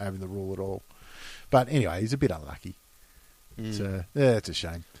for having the rule at all. But anyway, he's a bit unlucky. So it's a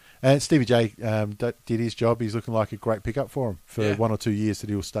shame. And Stevie J did his job. He's looking like a great pickup for him for 1 or 2 years that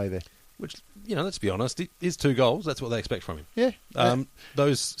he'll stay there. Which, let's be honest, his 2 goals, that's what they expect from him. Yeah.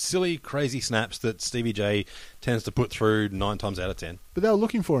 Those silly, crazy snaps that Stevie J tends to put through 9 times out of 10. But they were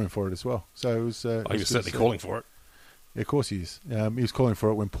looking for him for it as well. So it was. He was certainly calling for it. Yeah, of course he is. He was calling for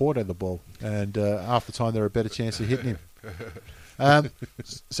it when Port had the ball, and half the time there were a better chance of hitting him.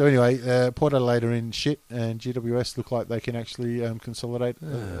 So anyway, Port Adelaide are in shit, and GWS look like they can actually consolidate.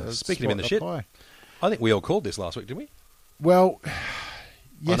 Speaking of in the shit, high. I think we all called this last week, didn't we? Well,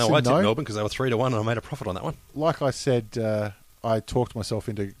 yes I know and I no. tipped Melbourne because they were 3-1, and I made a profit on that one. Like I said, I talked myself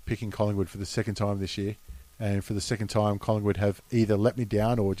into picking Collingwood for the second time this year, and for the second time, Collingwood have either let me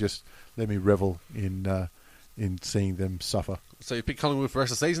down or just let me revel in seeing them suffer. So you pick Collingwood for the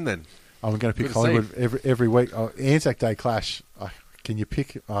rest of the season then? I'm going to pick Collingwood every week. Anzac Day clash. Can you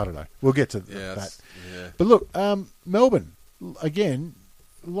pick? I don't know. We'll get to that. Yeah. But look, Melbourne, again,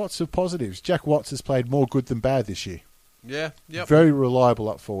 lots of positives. Jack Watts has played more good than bad this year. Yeah, yep. Very reliable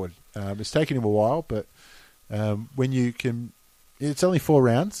up forward. It's taken him a while, but when you can... It's only 4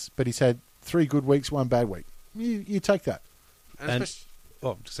 rounds, but he's had 3 good weeks, 1 bad week. You take that. And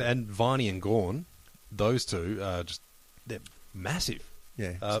Viney and Gawn, those two, they're massive.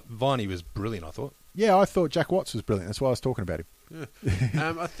 Yeah. Viney was brilliant, I thought. Yeah, I thought Jack Watts was brilliant. That's why I was talking about him.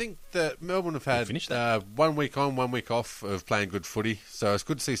 Yeah. I think that Melbourne have had 1 week on, 1 week off of playing good footy. So it's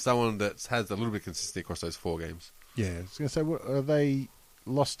good to see someone that has a little bit of consistency across those 4 games. Yeah, I was going to say, they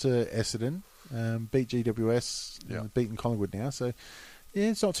lost to Essendon, beat GWS, beaten Collingwood now. So, yeah,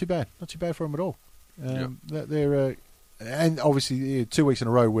 it's not too bad. Not too bad for them at all. They're and obviously 2 weeks in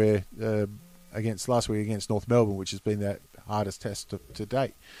a row where last week against North Melbourne, which has been that hardest test to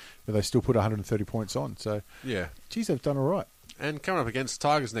date, but they still put 130 points on. So, yeah, geez, they've done all right. And coming up against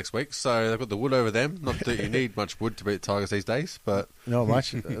Tigers next week, so they've got the wood over them. Not that you need much wood to beat Tigers these days, but... Not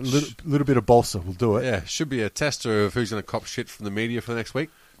much. A little bit of balsa will do it. Yeah, should be a tester of who's going to cop shit from the media for the next week.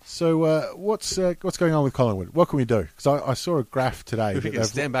 So what's going on with Collingwood? What can we do? Because I saw a graph today. We can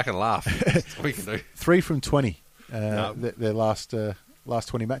stand back and laugh. That's what we can do. 3 from 20, their last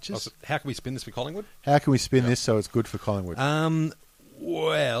 20 matches. How can we spin this for Collingwood? How can we spin this so it's good for Collingwood?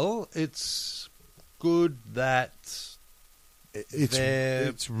 Well, it's good that...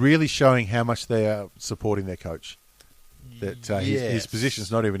 It's really showing how much they are supporting their coach. That his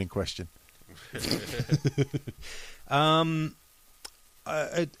position's not even in question. It's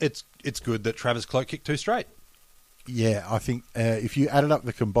good that Travis Cloke kicked 2 straight. Yeah, I think if you added up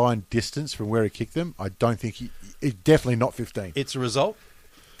the combined distance from where he kicked them, I don't think it's definitely not 15. It's a result.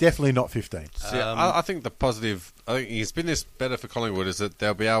 Definitely not 15. I think the positive, I think he's been this better for Collingwood is that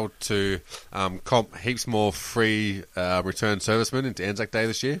they'll be able to comp heaps more free return servicemen into Anzac Day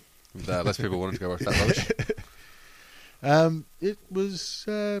this year. With, less people wanting to go watch that rubbish. It was,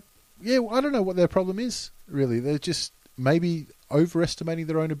 I don't know what their problem is, really. They're just maybe overestimating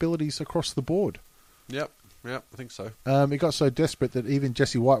their own abilities across the board. Yep, I think so. It got so desperate that even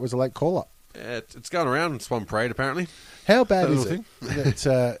Jesse White was a late call-up. Yeah, it's going around Swan Parade, apparently. How bad is it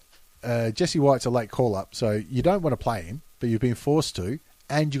that Jesse White's a late call-up, so you don't want to play him, but you've been forced to,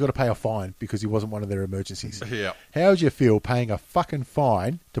 and you've got to pay a fine because he wasn't one of their emergencies? Yeah. How would you feel paying a fucking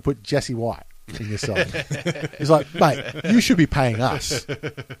fine to put Jesse White in your side? It's like, mate, you should be paying us.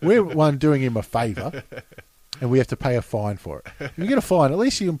 We're one doing him a favour, and we have to pay a fine for it. If you get a fine, at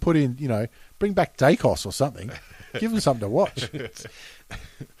least you can put in, bring back Dacos or something. Give them something to watch.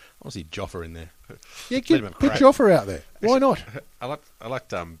 I want to see Joffa in there. Yeah, put Joffa out there. Why not? I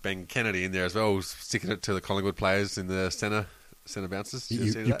liked Ben Kennedy in there as well, sticking it to the Collingwood players in the centre bouncers.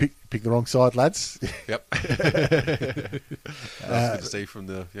 You pick the wrong side, lads. Yep. That's good to see from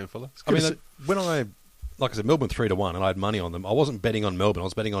the young fella. I mean, when I like I said, Melbourne 3-1, and I had money on them. I wasn't betting on Melbourne. I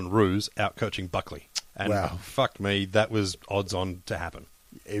was betting on Roos out-coaching Buckley. And Wow. fuck me, that was odds on to happen.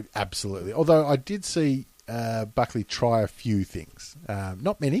 Absolutely. Although I did see Buckley try a few things.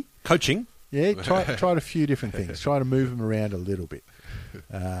 Not many. Coaching? Yeah, tried a few different things. Trying to move him around a little bit.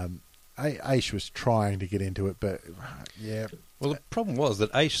 Aish was trying to get into it, but yeah. Well, the problem was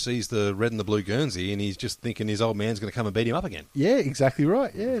that Aish sees the red and the blue Guernsey, and he's just thinking his old man's going to come and beat him up again. Yeah, exactly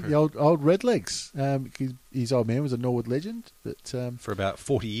right. Yeah, the old red legs. His old man was a Norwood legend. But, For about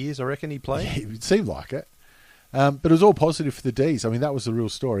 40 years, I reckon he played. yeah, it seemed like it. But it was all positive for the Ds. I mean, that was the real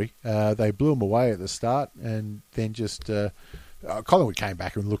story. They blew them away at the start, and then just Collingwood came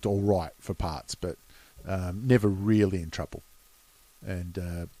back and looked all right for parts, but never really in trouble.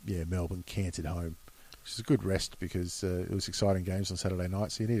 And Melbourne cantered home, which is a good rest because it was exciting games on Saturday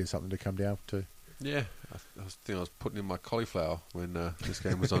night, so you needed something to come down to. Yeah, I was putting in my cauliflower when this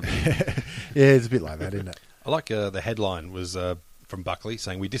game was on. Yeah, it's a bit like that, isn't it? I like the headline was from Buckley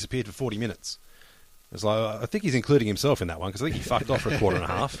saying, "We disappeared for 40 minutes." It's like, I think he's including himself in that one because I think he fucked off for a quarter and a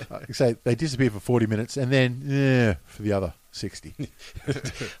half. So they disappeared for 40 minutes and then for the other 60.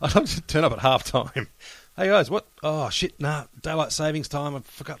 I'd like to turn up at half time. Hey guys, what? Oh shit, nah, daylight savings time. I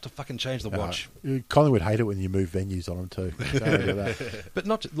forgot to fucking change the watch. Collingwood hate it when you move venues on them too. Don't worry about that. But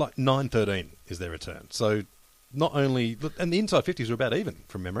not like 9:13 is their return. So not only, and the inside 50s were about even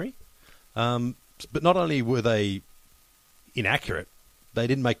from memory. But not only were they inaccurate, they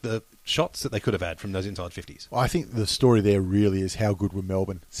didn't make the shots that they could have had from those inside 50s. Well, I think the story there really is how good were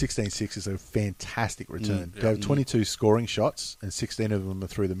Melbourne. 16-6 is a fantastic return. They have 22 scoring shots and 16 of them are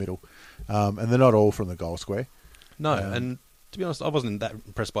through the middle. And they're not all from the goal square. No, and to be honest, I wasn't that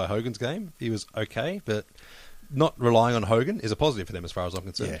impressed by Hogan's game. He was okay, but not relying on Hogan is a positive for them as far as I'm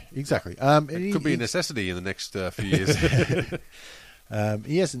concerned. Yeah, exactly. It could be a necessity in the next few years.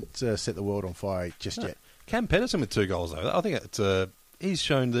 He hasn't set the world on fire just yet. Cam Pedersen with 2 goals, though. I think he's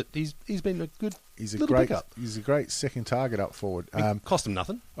shown that he's been a good little pickup. He's a great second target up forward. Cost him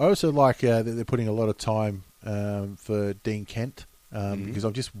nothing. I also like that they're putting a lot of time for Dean Kent because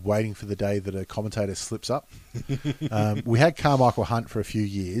I'm just waiting for the day that a commentator slips up. We had Carmichael Hunt for a few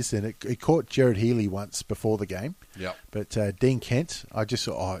years, and it caught Jared Healy once before the game. Yep. But Dean Kent, I just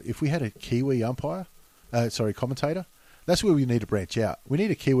thought, if we had a Kiwi commentator, that's where we need to branch out. We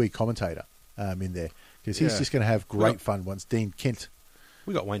need a Kiwi commentator in there because he's just going to have great fun once Dean Kent.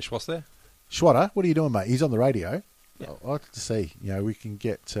 We got Wayne Schwass there. Schwatter, what are you doing, mate? He's on the radio. Yeah. I'd like to see. We can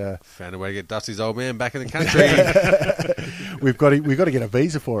get. Found a way to get Dusty's old man back in the country. We've got to get a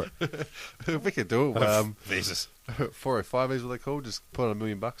visa for it. We could do it. Visas. 405 is what they call. Just put on $1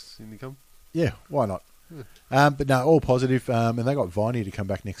 million in income. Yeah, why not? But no, all positive. And they got Viney to come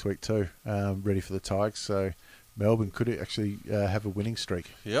back next week too, ready for the Tigers. So Melbourne could actually have a winning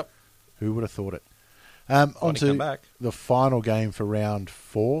streak. Yep. Who would have thought it? On to the final game for round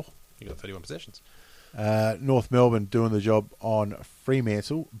 4. You got 31 possessions. North Melbourne doing the job on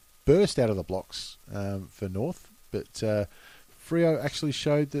Fremantle. Burst out of the blocks for North. But Freo actually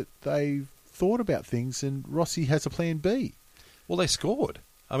showed that they thought about things and Rossi has a plan B. Well, they scored.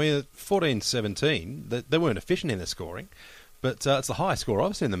 I mean, at 14-17, they weren't efficient in their scoring. But it's the highest score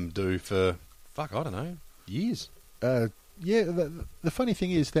I've seen them do for, I don't know, years. The funny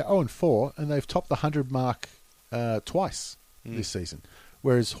thing is they're 0-4 and they've topped the 100 mark twice this season.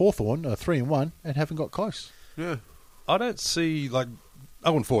 Whereas Hawthorn are 3-1 and haven't got close. Yeah. I don't see,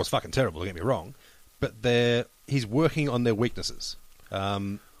 0-4 is fucking terrible, don't get me wrong. But he's working on their weaknesses.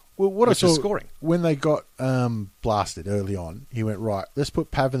 What I saw is scoring. When they got blasted early on, he went, right, let's put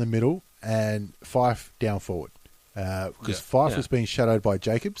Pav in the middle and Fife down forward. Because Fife was being shadowed by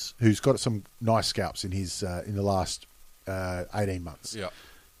Jacobs, who's got some nice scalps in his in the last 18 months. Yeah.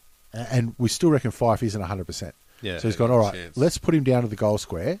 And we still reckon Fife isn't 100%. Yeah, so he's gone, all right, let's put him down to the goal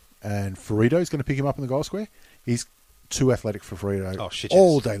square, and Ferrito's going to pick him up in the goal square. He's too athletic for Ferrito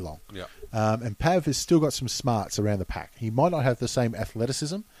all day long. Yeah. And Pav has still got some smarts around the pack. He might not have the same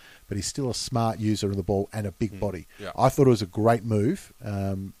athleticism, but he's still a smart user of the ball and a big body. Yeah. I thought it was a great move,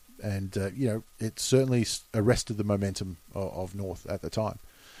 and it certainly arrested the momentum of North at the time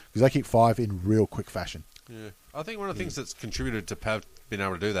because they kicked 5 in real quick fashion. Yeah, I think one of the things that's contributed to Pav being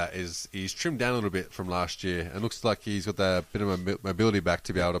able to do that is he's trimmed down a little bit from last year and looks like he's got that bit of mobility back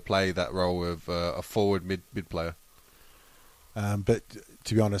to be able to play that role of a forward mid player. But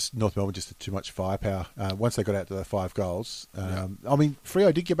to be honest, North Melbourne just had too much firepower. Once they got out to the 5 goals, I mean,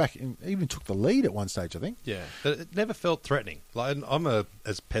 Freo did get back and even took the lead at one stage, I think. Yeah, but it never felt threatening. I'm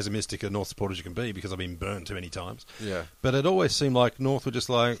as pessimistic a North supporter as you can be because I've been burned too many times. Yeah. But it always seemed like North were just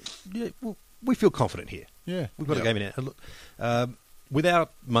like, we feel confident here. Yeah. We've got a game in it. Look,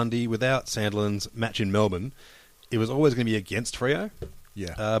 without Mundy, without Sandland's match in Melbourne, it was always going to be against Freo.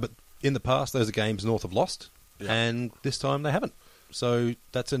 Yeah. But in the past, those are games North have lost, and this time they haven't. So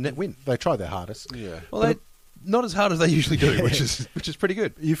that's a net win. They tried their hardest. Yeah. Well, they not as hard as they usually do, which is pretty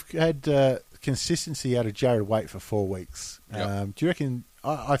good. You've had consistency out of Jared Waite for 4 weeks. Yep. Do you reckon?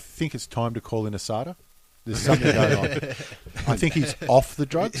 I think it's time to call in Asada. There's something going on. I think he's off the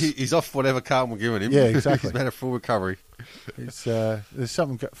drugs. He's off whatever Carlton were giving him. Yeah, exactly. He's made a full recovery. There's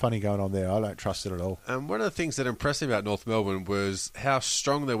something funny going on there. I don't trust it at all. One of the things that impressed me about North Melbourne was how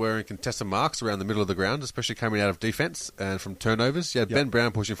strong they were in contested marks around the middle of the ground, especially coming out of defence and from turnovers. You had Ben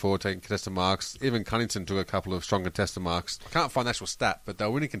Brown pushing forward, taking contested marks. Even Cunnington took a couple of strong contested marks. I can't find the actual stat, but they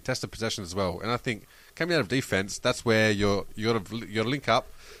were winning contested possessions as well. And I think coming out of defence, that's where you got to link up.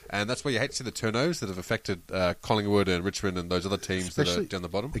 And that's where you hate to see the turnovers that have affected Collingwood and Richmond and those other teams Especially that are down the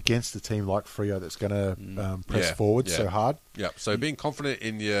bottom. Against a team like Freo that's going to press forward so hard. Yeah, so being confident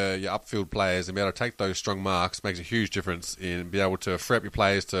in your upfield players and be able to take those strong marks makes a huge difference in being able to free up your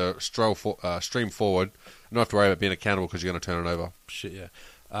players to stream forward and not have to worry about being accountable because you're going to turn it over. Shit,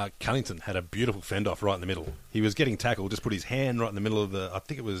 yeah. Cunnington had a beautiful fend-off right in the middle. He was getting tackled, just put his hand right in the middle of I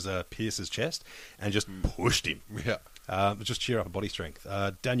think it was Pearce's chest, and just pushed him. Yeah. Just cheer up body strength.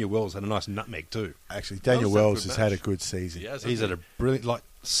 Daniel Wells had a nice nutmeg too. Actually, Daniel Wells has had a good season. He's had a brilliant,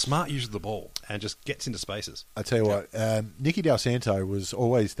 smart use of the ball and just gets into spaces. I tell you what, Nicky Del Santo was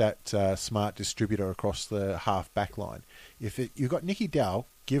always that smart distributor across the half back line. If you've got Nicky Dal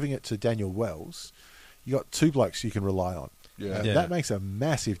giving it to Daniel Wells, you got two blokes you can rely on. Yeah. And that makes a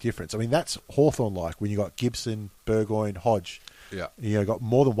massive difference. I mean, that's Hawthorn-like when you got Gibson, Burgoyne, Hodge. Yeah. You got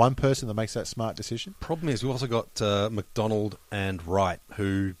more than one person that makes that smart decision. Problem is, we've also got McDonald and Wright,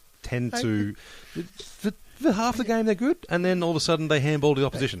 who tend to... For half the game, they're good, and then all of a sudden they handball the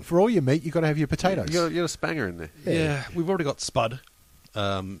opposition. For all your meat, you've got to have your potatoes. You got a spanger in there. Yeah, we've already got Spud,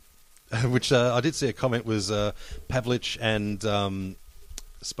 which I did see a comment was Pavlich and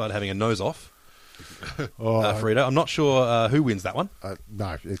Spud having a nose-off. Frida. I'm not sure who wins that one.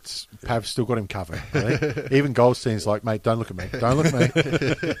 No, it's Pav's still got him covered. I think. Even Goldstein's like, mate, don't look at me. Don't look at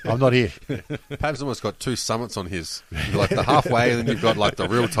me. I'm not here. Pav's almost got two summits on his. You've got the halfway, and then you've got like the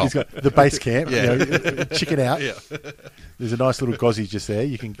real top. He's got the base camp. Yeah. Chicken out. Yeah. There's a nice little gozzy just there.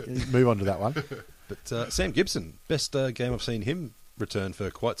 You can move on to that one. But Sam Gibson, best game I've seen him return for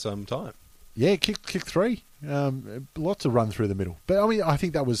quite some time. Yeah, kick three. Lots of run through the middle. But I mean, I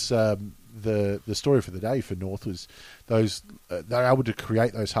think that was the story for the day for North was those they're able to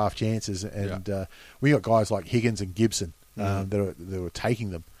create those half chances, and we got guys like Higgins and Gibson that were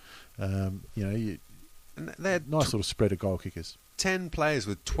taking them. They had nice little spread of goal kickers. 10 players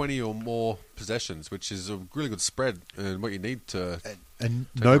with 20 or more possessions, which is a really good spread and what you need to. And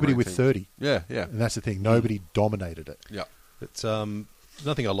nobody with 30. Yeah. And that's the thing. Nobody dominated it. Yeah. It's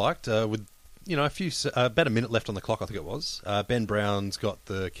nothing I liked with. About a minute left on the clock, I think it was. Ben Brown's got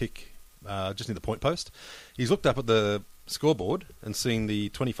the kick just near the point post. He's looked up at the scoreboard and seen the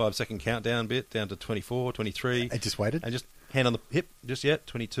 25-second countdown bit down to 24, 23. And just waited. And just hand on the hip, just yet,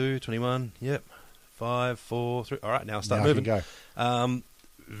 22, 21, yep, 5, 4, 3. All right, now start moving. Go.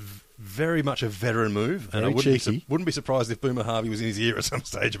 Very much a veteran move. Very and I cheeky. wouldn't be surprised if Boomer Harvey was in his ear at some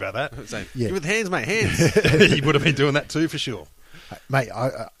stage about that. Yeah. Give it hands, mate, hands. He would have been doing that too, for sure. Mate,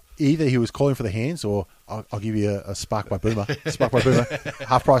 either he was calling for the hands or I'll give you a spark by Boomer. Spark by Boomer.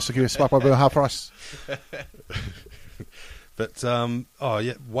 Half price. I'll give you a spark by Boomer. Half price. But,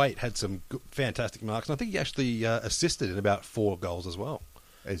 Waite had some fantastic marks. And I think he actually assisted in about 4 goals as well.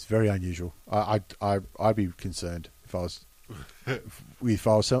 It's very unusual. I'd be concerned if I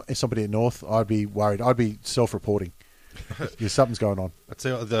was somebody at North. I'd be worried. I'd be self-reporting. Because something's going on. I'd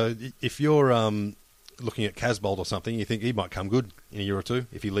say, if you're looking at Casbold or something, you think he might come good in a year or two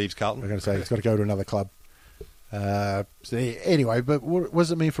if he leaves Carlton. I'm going to say he's got to go to another club. Anyway, but what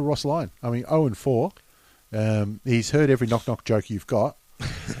does it mean for Ross Lyon? I mean, 0-4. He's heard every knock-knock joke you've got.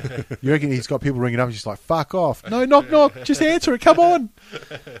 You reckon he's got people ringing up and just like, fuck off. No, knock-knock. Just answer it. Come on.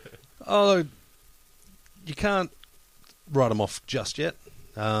 Oh, you can't write him off just yet.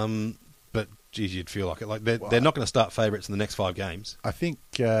 But, geez, you'd feel like it. Like they're not going to start favourites in the next 5 games. I think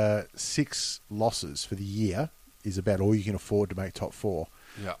 6 losses for the year is about all you can afford to make top 4.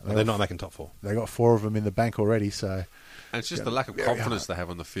 Yeah. They're not making top 4. They got 4 of them in the bank already, so... And it's just the lack of confidence they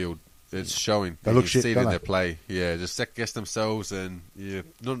have on the field. It's showing. They look you shit, see it don't in they? their play. Yeah, just second-guess themselves, and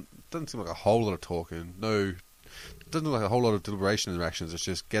doesn't seem like a whole lot of talking. No, doesn't look like a whole lot of deliberation in their actions. It's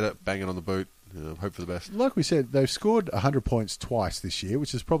just get it, bang it on the boot, hope for the best. Like we said, they've scored 100 points twice this year,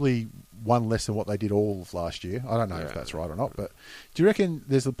 which is probably one less than what they did all of last year. I don't know if that's right or not, but do you reckon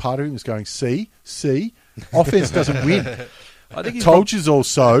there's a part of him that's going, see, offense doesn't win? I think he's Told you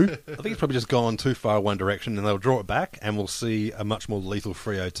also. I think he's probably just gone too far one direction, and they'll draw it back, and we'll see a much more lethal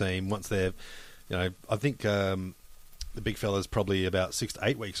Freo team once they're, I think the big fella's probably about 6 to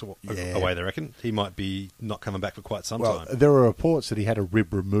 8 weeks away. They reckon he might be not coming back for quite some Well, time. there were reports that he had a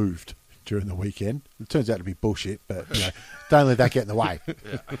rib removed during the weekend. It turns out to be bullshit, but don't let that get in the way.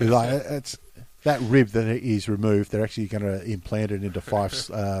 It's that rib that is removed. They're actually going to implant it into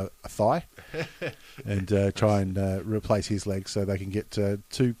Fife's thigh and try and replace his leg so they can get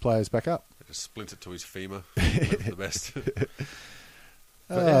 2 players back up. Just splint it to his femur. Hope for the best.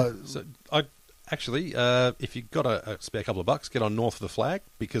 So I actually, if you've got a spare couple of bucks, get on North for the flag,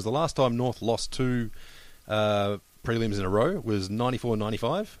 because the last time North lost 2 prelims in a row was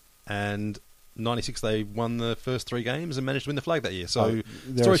 94-95, and 96 they won the first 3 games and managed to win the flag that year. So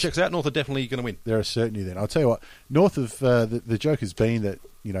story checks out. North are definitely going to win. They're a certainty then. I'll tell you what, North of the joke has been that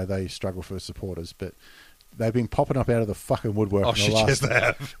they struggle for supporters, but they've been popping up out of the fucking woodwork. Oh shit, yes they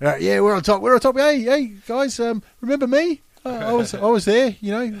have. Yeah, we're on top. We're on top. Hey guys, remember me? I was there.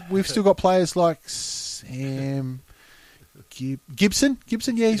 We've still got players like Sam Gibson.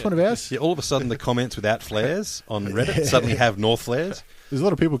 Yeah, he's one of ours. Yeah, all of a sudden the comments without flares on Reddit suddenly have North flares. There's a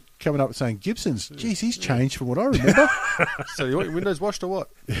lot of people coming up saying Gibson's. Geez, he's changed from what I remember. So you want your windows washed or what?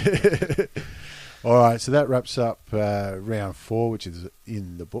 All right, so that wraps up round 4, which is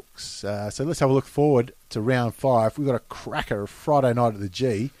in the books. So let's have a look forward to round 5. We've got a cracker Friday night at the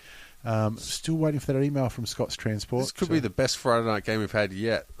G. Still waiting for that email from Scott's Transport. This could be the best Friday night game we've had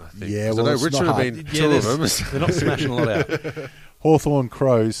yet, I think. Yeah, 'Cause well, I know it's Richard not have hard. been 2 of them. They're not smashing a lot out. Hawthorn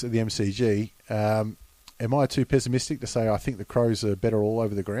Crows at the MCG. Am I too pessimistic to say I think the Crows are better all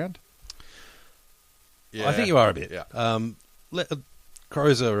over the ground? Yeah. I think you are a bit. Yeah.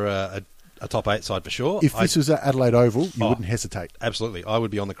 Crows are a top 8 side for sure. If this was at Adelaide Oval, you wouldn't hesitate. Absolutely. I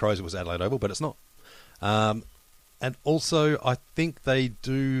would be on the Crows if it was Adelaide Oval, but it's not. And also, I think they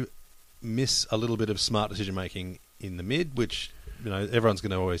do miss a little bit of smart decision-making in the mid, which, everyone's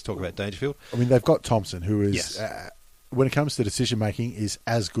going to always talk about Dangerfield. I mean, they've got Thompson, who is, Yes. when it comes to decision-making, is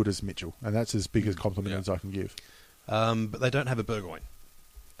as good as Mitchell, and that's as big a compliment as I can give. But they don't have a Burgoyne.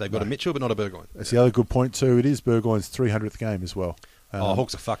 They've got a Mitchell, but not a Burgoyne. That's the other good point, too. It is Burgoyne's 300th game as well.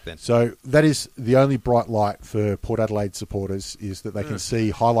 Hawks are fucked then. So that is the only bright light for Port Adelaide supporters, is that they can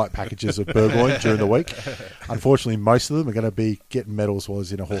see highlight packages of Burgoyne during the week. Unfortunately, most of them are going to be getting medals while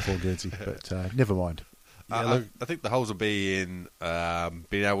he's in a Hawthorn jersey, but never mind. I think the holes will be in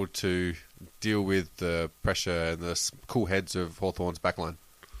being able to deal with the pressure and the cool heads of Hawthorn's backline.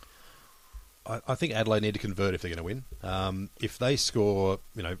 I think Adelaide need to convert if they're going to win. If they score,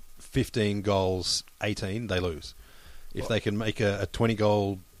 15 goals, 18, they lose. If they can make a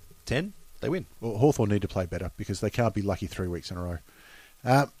 20-goal 10, they win. Well, Hawthorn need to play better because they can't be lucky 3 weeks in a row.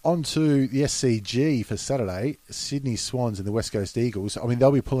 On to the SCG for Saturday, Sydney Swans and the West Coast Eagles. I mean,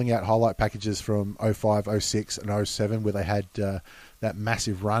 they'll be pulling out highlight packages from 05, 06 and 07 where they had that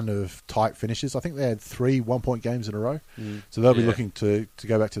massive run of tight finishes. I think they had 3 one-point games in a row. So they'll be looking to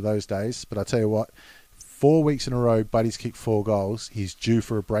go back to those days. But I tell you what, 4 weeks in a row, Buddy's kicked 4 goals. He's due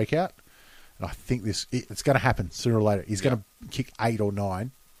for a breakout. And I think it's going to happen sooner or later. He's going to kick 8 or 9,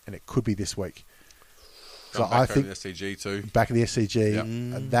 and it could be this week. So I think the SCG too. Back at the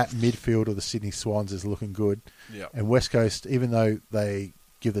SCG, that midfield of the Sydney Swans is looking good. Yep. And West Coast, even though they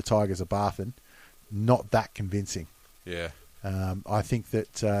give the Tigers a bathing, not that convincing. Yeah. I think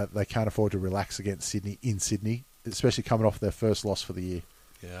that they can't afford to relax against Sydney in Sydney, especially coming off their first loss for the year.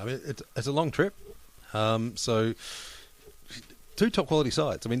 Yeah, I mean, it's a long trip. So 2 top quality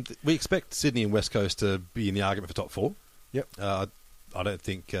sides. I mean, we expect Sydney and West Coast to be in the argument for top 4. Yep. I don't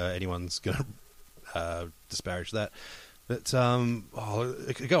think anyone's going to disparage that. But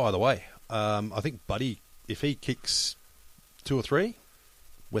it could go either way. I think Buddy, if he kicks 2 or 3,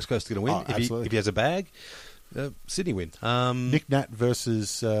 West Coast is going to win. If he has a bag, Sydney win. Nick Nat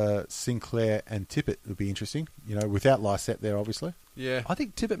versus Sinclair and Tippett would be interesting. Without Lysette there, obviously. Yeah. I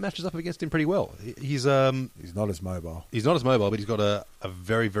think Tippett matches up against him pretty well. He's not as mobile. He's not as mobile, but he's got a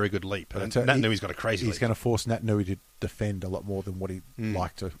very, very good leap. And Nat Nui's got a crazy leap. He's going to force Nat Nui to defend a lot more than what he'd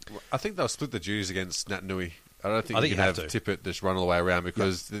like to. I think they'll split the duties against Nat Nui. I don't think you you can have have Tippett just run all the way around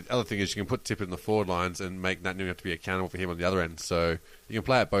because the other thing is you can put Tippett in the forward lines and make Nat Nui have to be accountable for him on the other end. So you can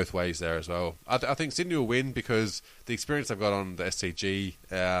play it both ways there as well. I think Sydney will win because the experience they've got on the SCG,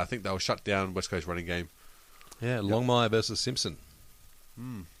 I think they'll shut down West Coast running game. Yeah, Longmire versus Simpson.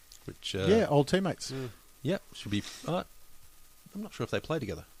 Which old teammates. Yeah, should be. I'm not sure if they play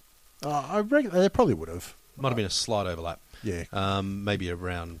together. I reckon they probably would have. Might have been a slight overlap. Yeah. Maybe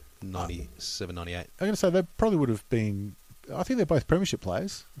around 97, 98. I'm going to say they probably would have been. I think they're both premiership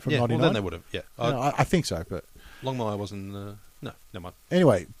players from 99. Well, then they would have. Yeah, I think so, but Longmire wasn't. No, never mind.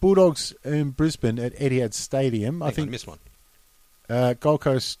 Anyway, Bulldogs in Brisbane at Etihad Stadium. I think I missed one. Gold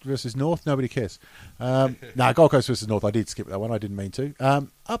Coast versus North. Nobody cares. No, Gold Coast versus North. I did skip that one. I didn't mean to.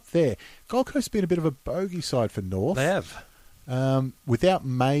 Up there, Gold Coast's been a bit of a bogey side for North. They have. Without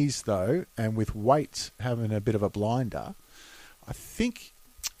Mays, though, and with Waite having a bit of a blinder, I think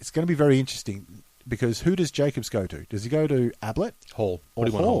it's going to be very interesting because who does Jacobs go to? Does he go to Ablett? Hall. Or What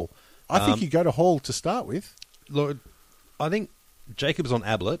do you want, Hall? I think you go to Hall to start with. Look, I think Jacobs on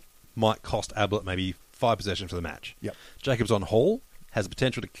Ablett might cost Ablett maybe 5 possessions for the match. Yep. Jacobs on Hall has the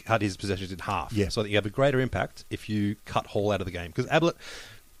potential to cut his possessions in half. Yeah. So that you have a greater impact if you cut Hall out of the game. Because Ablett,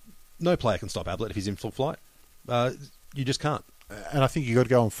 no player can stop Ablett if he's in full flight. You just can't. And I think you got to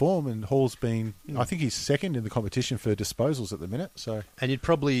go on form. And Hall's been, I think he's second in the competition for disposals at the minute. So, And you'd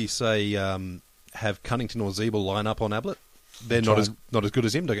probably say have Cunnington or Zeeble line up on Ablett. They're Try not as good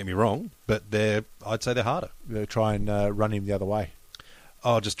as him. Don't get me wrong, but I'd say they're harder. they'll try and run him the other way.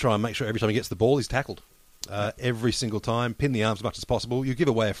 I'll just try and make sure every time he gets the ball, he's tackled. Every single time, pin the arms as much as possible. You give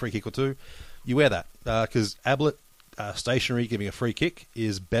away a free kick or two, you wear that because Ablett stationary giving a free kick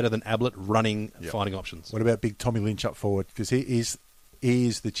is better than Ablett running, finding options. What about big Tommy Lynch up forward? Because he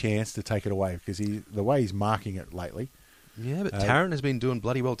is the chance to take it away because the way he's marking it lately. Yeah, but Tarrant has been doing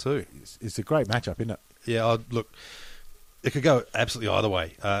bloody well too. It's a great matchup, isn't it? Yeah, look, it could go absolutely either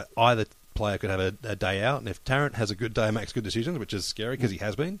way. Either player could have a day out, and if Tarrant has a good day and makes good decisions, which is scary because he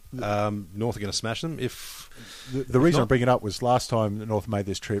has been, North are going to smash them. The reason I bring it up was last time North made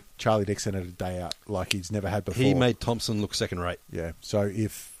this trip, Charlie Dixon had a day out like he's never had before. He made Thompson look second rate. Yeah, so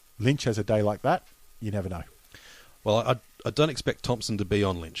if Lynch has a day like that, you never know. Well, I don't expect Thompson to be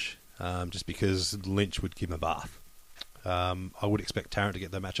on Lynch, just because Lynch would give him a bath. I would expect Tarrant to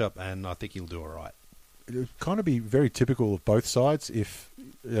get the matchup, and I think he'll do all right. It would kind of be very typical of both sides if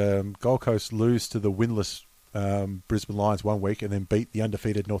Gold Coast lose to the winless Brisbane Lions one week and then beat the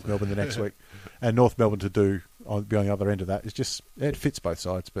undefeated North Melbourne the next week, and North Melbourne to be on the other end of that. It's just it fits both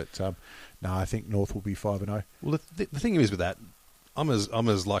sides, but no, I think North will be 5-0. Well, the thing is with that, I'm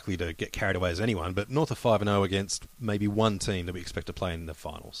as likely to get carried away as anyone, but North are 5-0 against maybe one team that we expect to play in the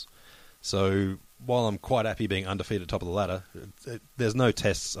finals. So while I'm quite happy being undefeated at top of the ladder, there's no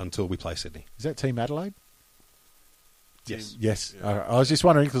tests until we play Sydney. Is that Team Adelaide? Yes. Yes. I was just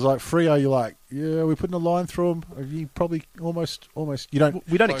wondering because like Freo, you're like, yeah, we're putting a line through them. You probably almost. You don't.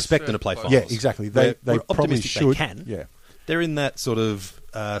 We don't Close, expect them to play close. finals. Yeah, exactly. They We're probably optimistic should. They can. Yeah. They're in that sort of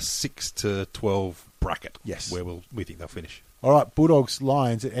 6 to 12 bracket. Yes. Where we think they'll finish. All right, Bulldogs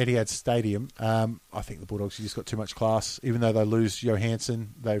Lions at Etihad Stadium. I think the Bulldogs have just got too much class. Even though they lose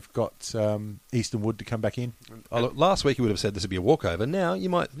Johansson, they've got Easton Wood to come back in. Oh, look, last week you would have said this would be a walkover. Now you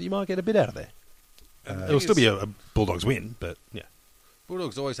might get a bit out of there. It'll still be a Bulldogs win, but yeah.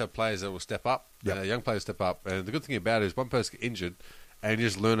 Bulldogs always have players that will step up, Yep. young players step up. And the good thing about it is one person get injured and you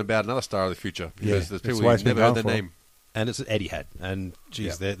just learn about another star of the future because Yeah, there's that's people the way who it's been never heard going their for name. And it's at Etihad, and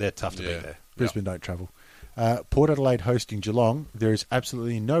geez, they're tough to Yeah. beat there. Brisbane don't travel. Port Adelaide hosting Geelong. There is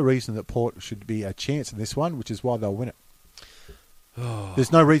absolutely no reason that Port should be a chance in this one, which is why they'll win it.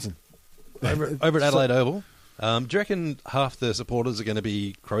 There's no reason. Over at Adelaide Oval, do you reckon half the supporters are going to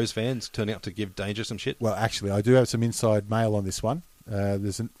be Crows fans turning up to give Danger some shit? Well, actually, I do have some inside mail on this one.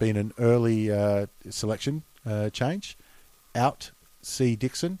 There's been an early selection change. Out C.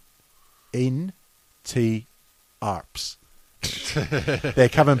 Dixon, in T. Arps. They're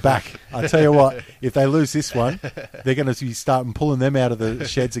coming back. I tell you what, if they lose this one, they're going to be starting pulling them out of the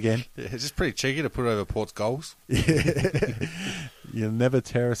sheds again. Yeah, it's just pretty cheeky to put it over Port's goals. You'll never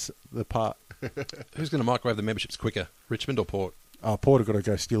tear us apart. Who's going to microwave the memberships quicker, Richmond or Port? Oh, Port have got to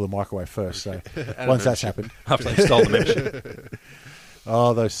go steal a microwave first. So once that's happened, After they've stolen the membership.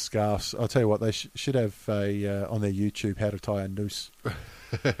 oh, those scarves! I'll tell you what, they should have a on their YouTube how to tie a noose.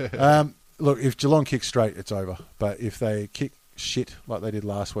 Look, if Geelong kicks straight, it's over. But if they kick shit like they did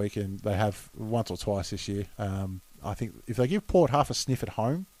last week, and they have once or twice this year, I think if they give Port half a sniff at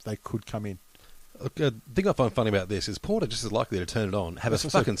home, they could come in. Look, the thing I find funny about this is Port are just as likely to turn it on, have That's a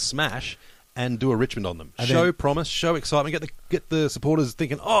what I said. fucking smash, and do a Richmond on them. And Show then- promise, show excitement, get the supporters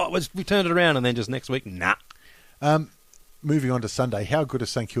thinking, oh, we turned it around, and then just next week, nah. Moving on to Sunday, how good is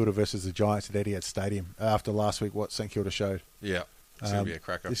St Kilda versus the Giants at Etihad Stadium after last week? What St Kilda showed. Yeah, it's going to be a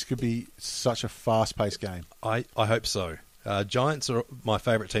cracker. This could be such a fast-paced game. I hope so. Giants are my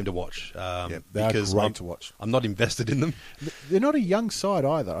favourite team to watch They are because great to watch. I'm not invested in them. They're not a young side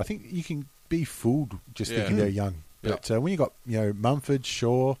either. I think you can be fooled just thinking they're young. But when you got Mumford,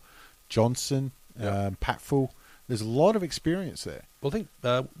 Shaw, Johnson, Patfull, there's a lot of experience there. Well, I think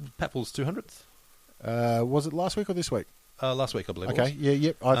Patfull's 200th. Was it last week or this week? last week, I believe. Okay,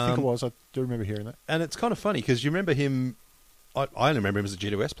 I think it was. I do remember hearing that. And it's kind of funny because you remember him. I only remember him as a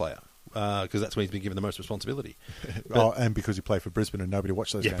GWS player because that's when he's been given the most responsibility. And because he played for Brisbane and nobody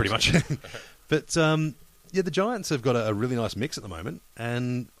watched those games. Yeah, pretty much. But the Giants have got a really nice mix at the moment,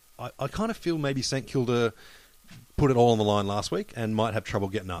 and I kind of feel maybe St Kilda put it all on the line last week and might have trouble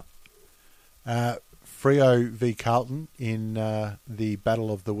getting up. Freo v Carlton in the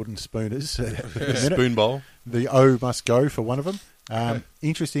Battle of the Wooden Spooners. Spoon Bowl. The O must go for one of them.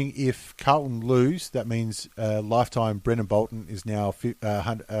 Interesting, if Carlton lose, that means lifetime Brendan Bolton is now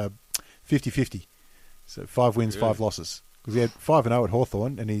 50-50. So 5 wins, 5 losses. Because he had 5-0 at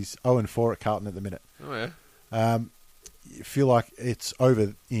Hawthorn and he's 0-4 at Carlton at the minute. Oh, yeah. You feel like it's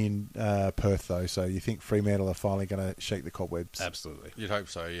over in Perth, though, so you think Fremantle are finally going to shake the cobwebs? Absolutely. You'd hope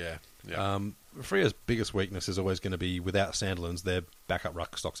so, yeah. Freo's biggest weakness is always going to be without Sandilands, their backup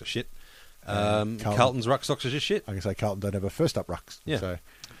ruck stocks are shit. Carlton's ruck stocks are just shit. I can say Carlton don't have a first-up ruck. Yeah.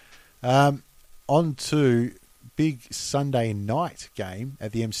 So, on to big Sunday night game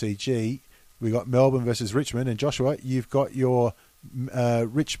at the MCG. We got Melbourne versus Richmond, and Joshua, you've got your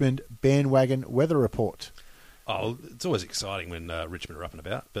Richmond bandwagon weather report. Oh, it's always exciting when Richmond are up and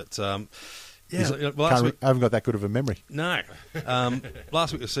about, but I haven't got that good of a memory. No.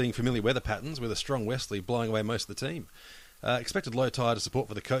 Last week we were seeing familiar weather patterns with a strong westerly blowing away most of the team. Expected low tide of support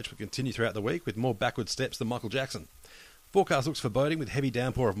for the coach will continue throughout the week with more backward steps than Michael Jackson. Forecast looks foreboding with heavy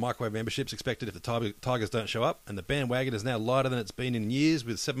downpour of microwave memberships expected if the Tigers don't show up, and the bandwagon is now lighter than it's been in years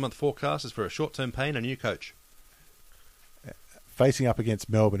with 7-month forecasters for a short-term pay and a new coach. Facing up against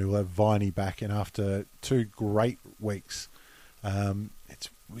Melbourne, who will have Viney back, and after 2 great weeks, it's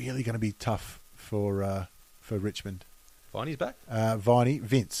really going to be tough for Richmond. Viney's back? Bernie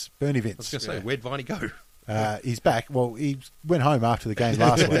Vince. I was going to say, where'd Viney go? He's back. Well, he went home after the game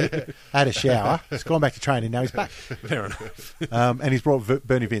last week, had a shower, he's gone back to training, now he's back. Fair enough. And he's brought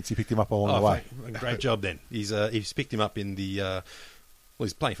Bernie Vince. He picked him up along the way. Great job then. He's picked him up in the...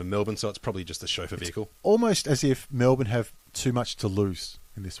 he's playing for Melbourne, so it's probably just a chauffeur vehicle. Almost as if Melbourne have too much to lose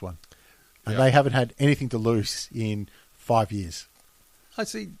in this one. And they haven't had anything to lose in 5 years. I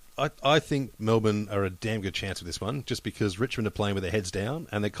think Melbourne are a damn good chance with this one, just because Richmond are playing with their heads down,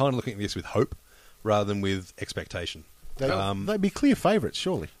 and they're kind of looking at this with hope rather than with expectation. They'd be clear favourites,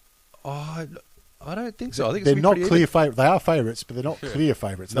 surely. I don't think so. I think they're not clear favourites. They are favourites, but they're not clear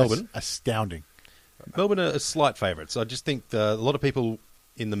favourites. Melbourne. That's astounding. Melbourne are slight favourites. I just think a lot of people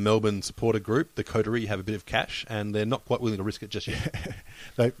in the Melbourne supporter group, the coterie, have a bit of cash, and they're not quite willing to risk it just yet.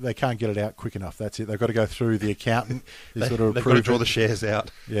 They can't get it out quick enough. That's it. They've got to go through the accountant. They've got to draw the shares out.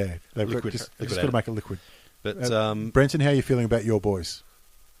 Yeah, they've just got to make it liquid. But Brenton, how are you feeling about your boys?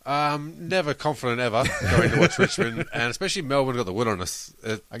 Never confident ever going to watch Richmond, and especially Melbourne got the win on us.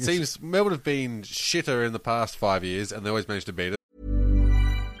 It seems Melbourne have been shitter in the past 5 years, and they always managed to beat it.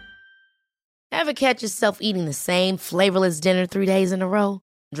 Ever catch yourself eating the same flavorless dinner 3 days in a row?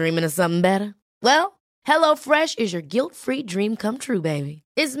 Dreaming of something better? Well, HelloFresh is your guilt-free dream come true, baby.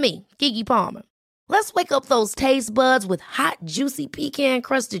 It's me, Keke Palmer. Let's wake up those taste buds with hot, juicy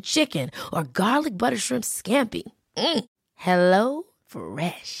pecan-crusted chicken or garlic butter shrimp scampi. Hello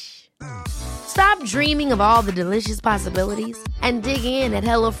Fresh. Stop dreaming of all the delicious possibilities and dig in at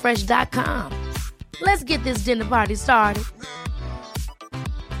HelloFresh.com. Let's get this dinner party started.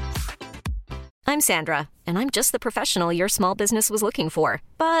 I'm Sandra, and I'm just the professional your small business was looking for.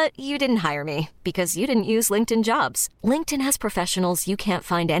 But you didn't hire me because you didn't use LinkedIn Jobs. LinkedIn has professionals you can't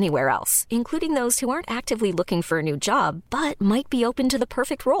find anywhere else, including those who aren't actively looking for a new job, but might be open to the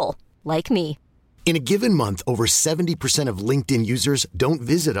perfect role, like me. In a given month, over 70% of LinkedIn users don't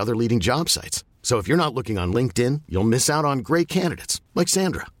visit other leading job sites. So if you're not looking on LinkedIn, you'll miss out on great candidates like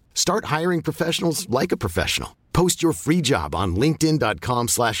Sandra. Start hiring professionals like a professional. Post your free job on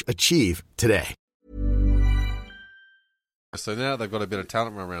linkedin.com/achieve today. So now they've got a bit of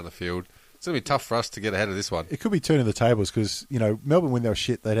talent around the field. It's going to be tough for us to get ahead of this one. It could be turning the tables because, Melbourne, when they were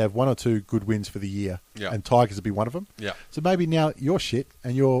shit, they'd have 1 or 2 good wins for the year, and Tigers would be one of them. Yeah. So maybe now you're shit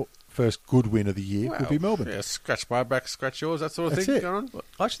and your first good win of the year would be Melbourne. Yeah, scratch my back, scratch yours, that sort of That's thing it. going on.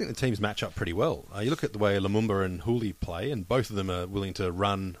 I actually think the teams match up pretty well. You look at the way Lumumba and Hooley play, and both of them are willing to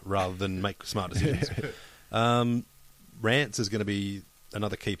run rather than make smart decisions. Rance is going to be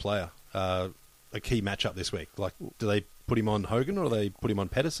another key player, a key matchup this week. Like, do they put him on Hogan or do they put him on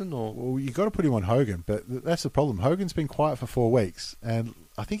Pedersen? Or Well, you've got to put him on Hogan, but that's the problem. Hogan's been quiet for 4 weeks, and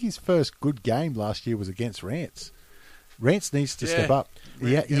I think his first good game last year was against Rance. Rance needs to step up.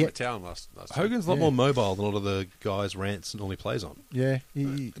 Last Hogan's a lot more mobile than a lot of the guys Rance normally plays on. Yeah,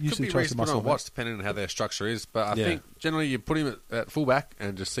 he Could usually be tries to reasonable muscle on him. watch, depending on how their structure is. But I think generally you put him at fullback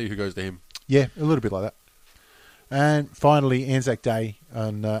and just see who goes to him. Yeah, a little bit like that. And finally, Anzac Day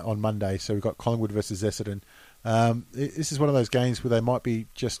on Monday. So we've got Collingwood versus Essendon. This is one of those games where they might be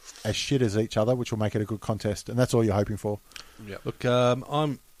just as shit as each other, which will make it a good contest, and that's all you're hoping for. Yeah. Look, I'm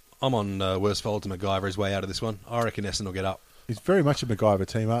on Worsfold to MacGyver his way out of this one. I reckon Essendon will get up. It's very much a MacGyver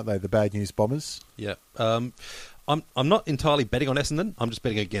team, aren't they? The Bad News Bombers. Yeah. I'm not entirely betting on Essendon. I'm just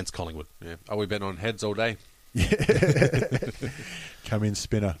betting against Collingwood. Yeah. Are we betting on heads all day? Come in,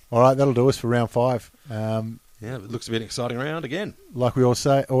 spinner. All right, that'll do us for round 5. Yeah, it looks to be an exciting round again. Like we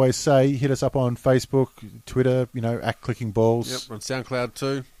always say, hit us up on Facebook, Twitter, @ClickingBalls. Yep, we're on SoundCloud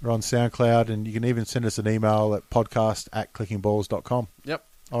too. We're on SoundCloud, and you can even send us an email at podcast@clickingballs.com. Yep.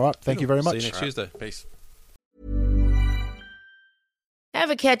 All right, thank you very much. See you next Tuesday. Peace.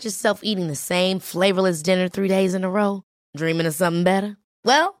 Ever catch yourself eating the same flavorless dinner 3 days in a row? Dreaming of something better?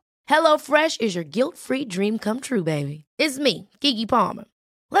 Well, HelloFresh is your guilt-free dream come true, baby. It's me, Keke Palmer.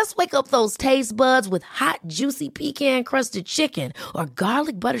 Let's wake up those taste buds with hot, juicy pecan-crusted chicken or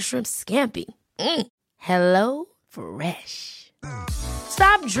garlic butter shrimp scampi. Hello Fresh.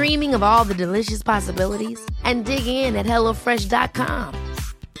 Stop dreaming of all the delicious possibilities and dig in at HelloFresh.com.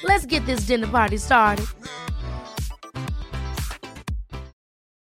 Let's get this dinner party started.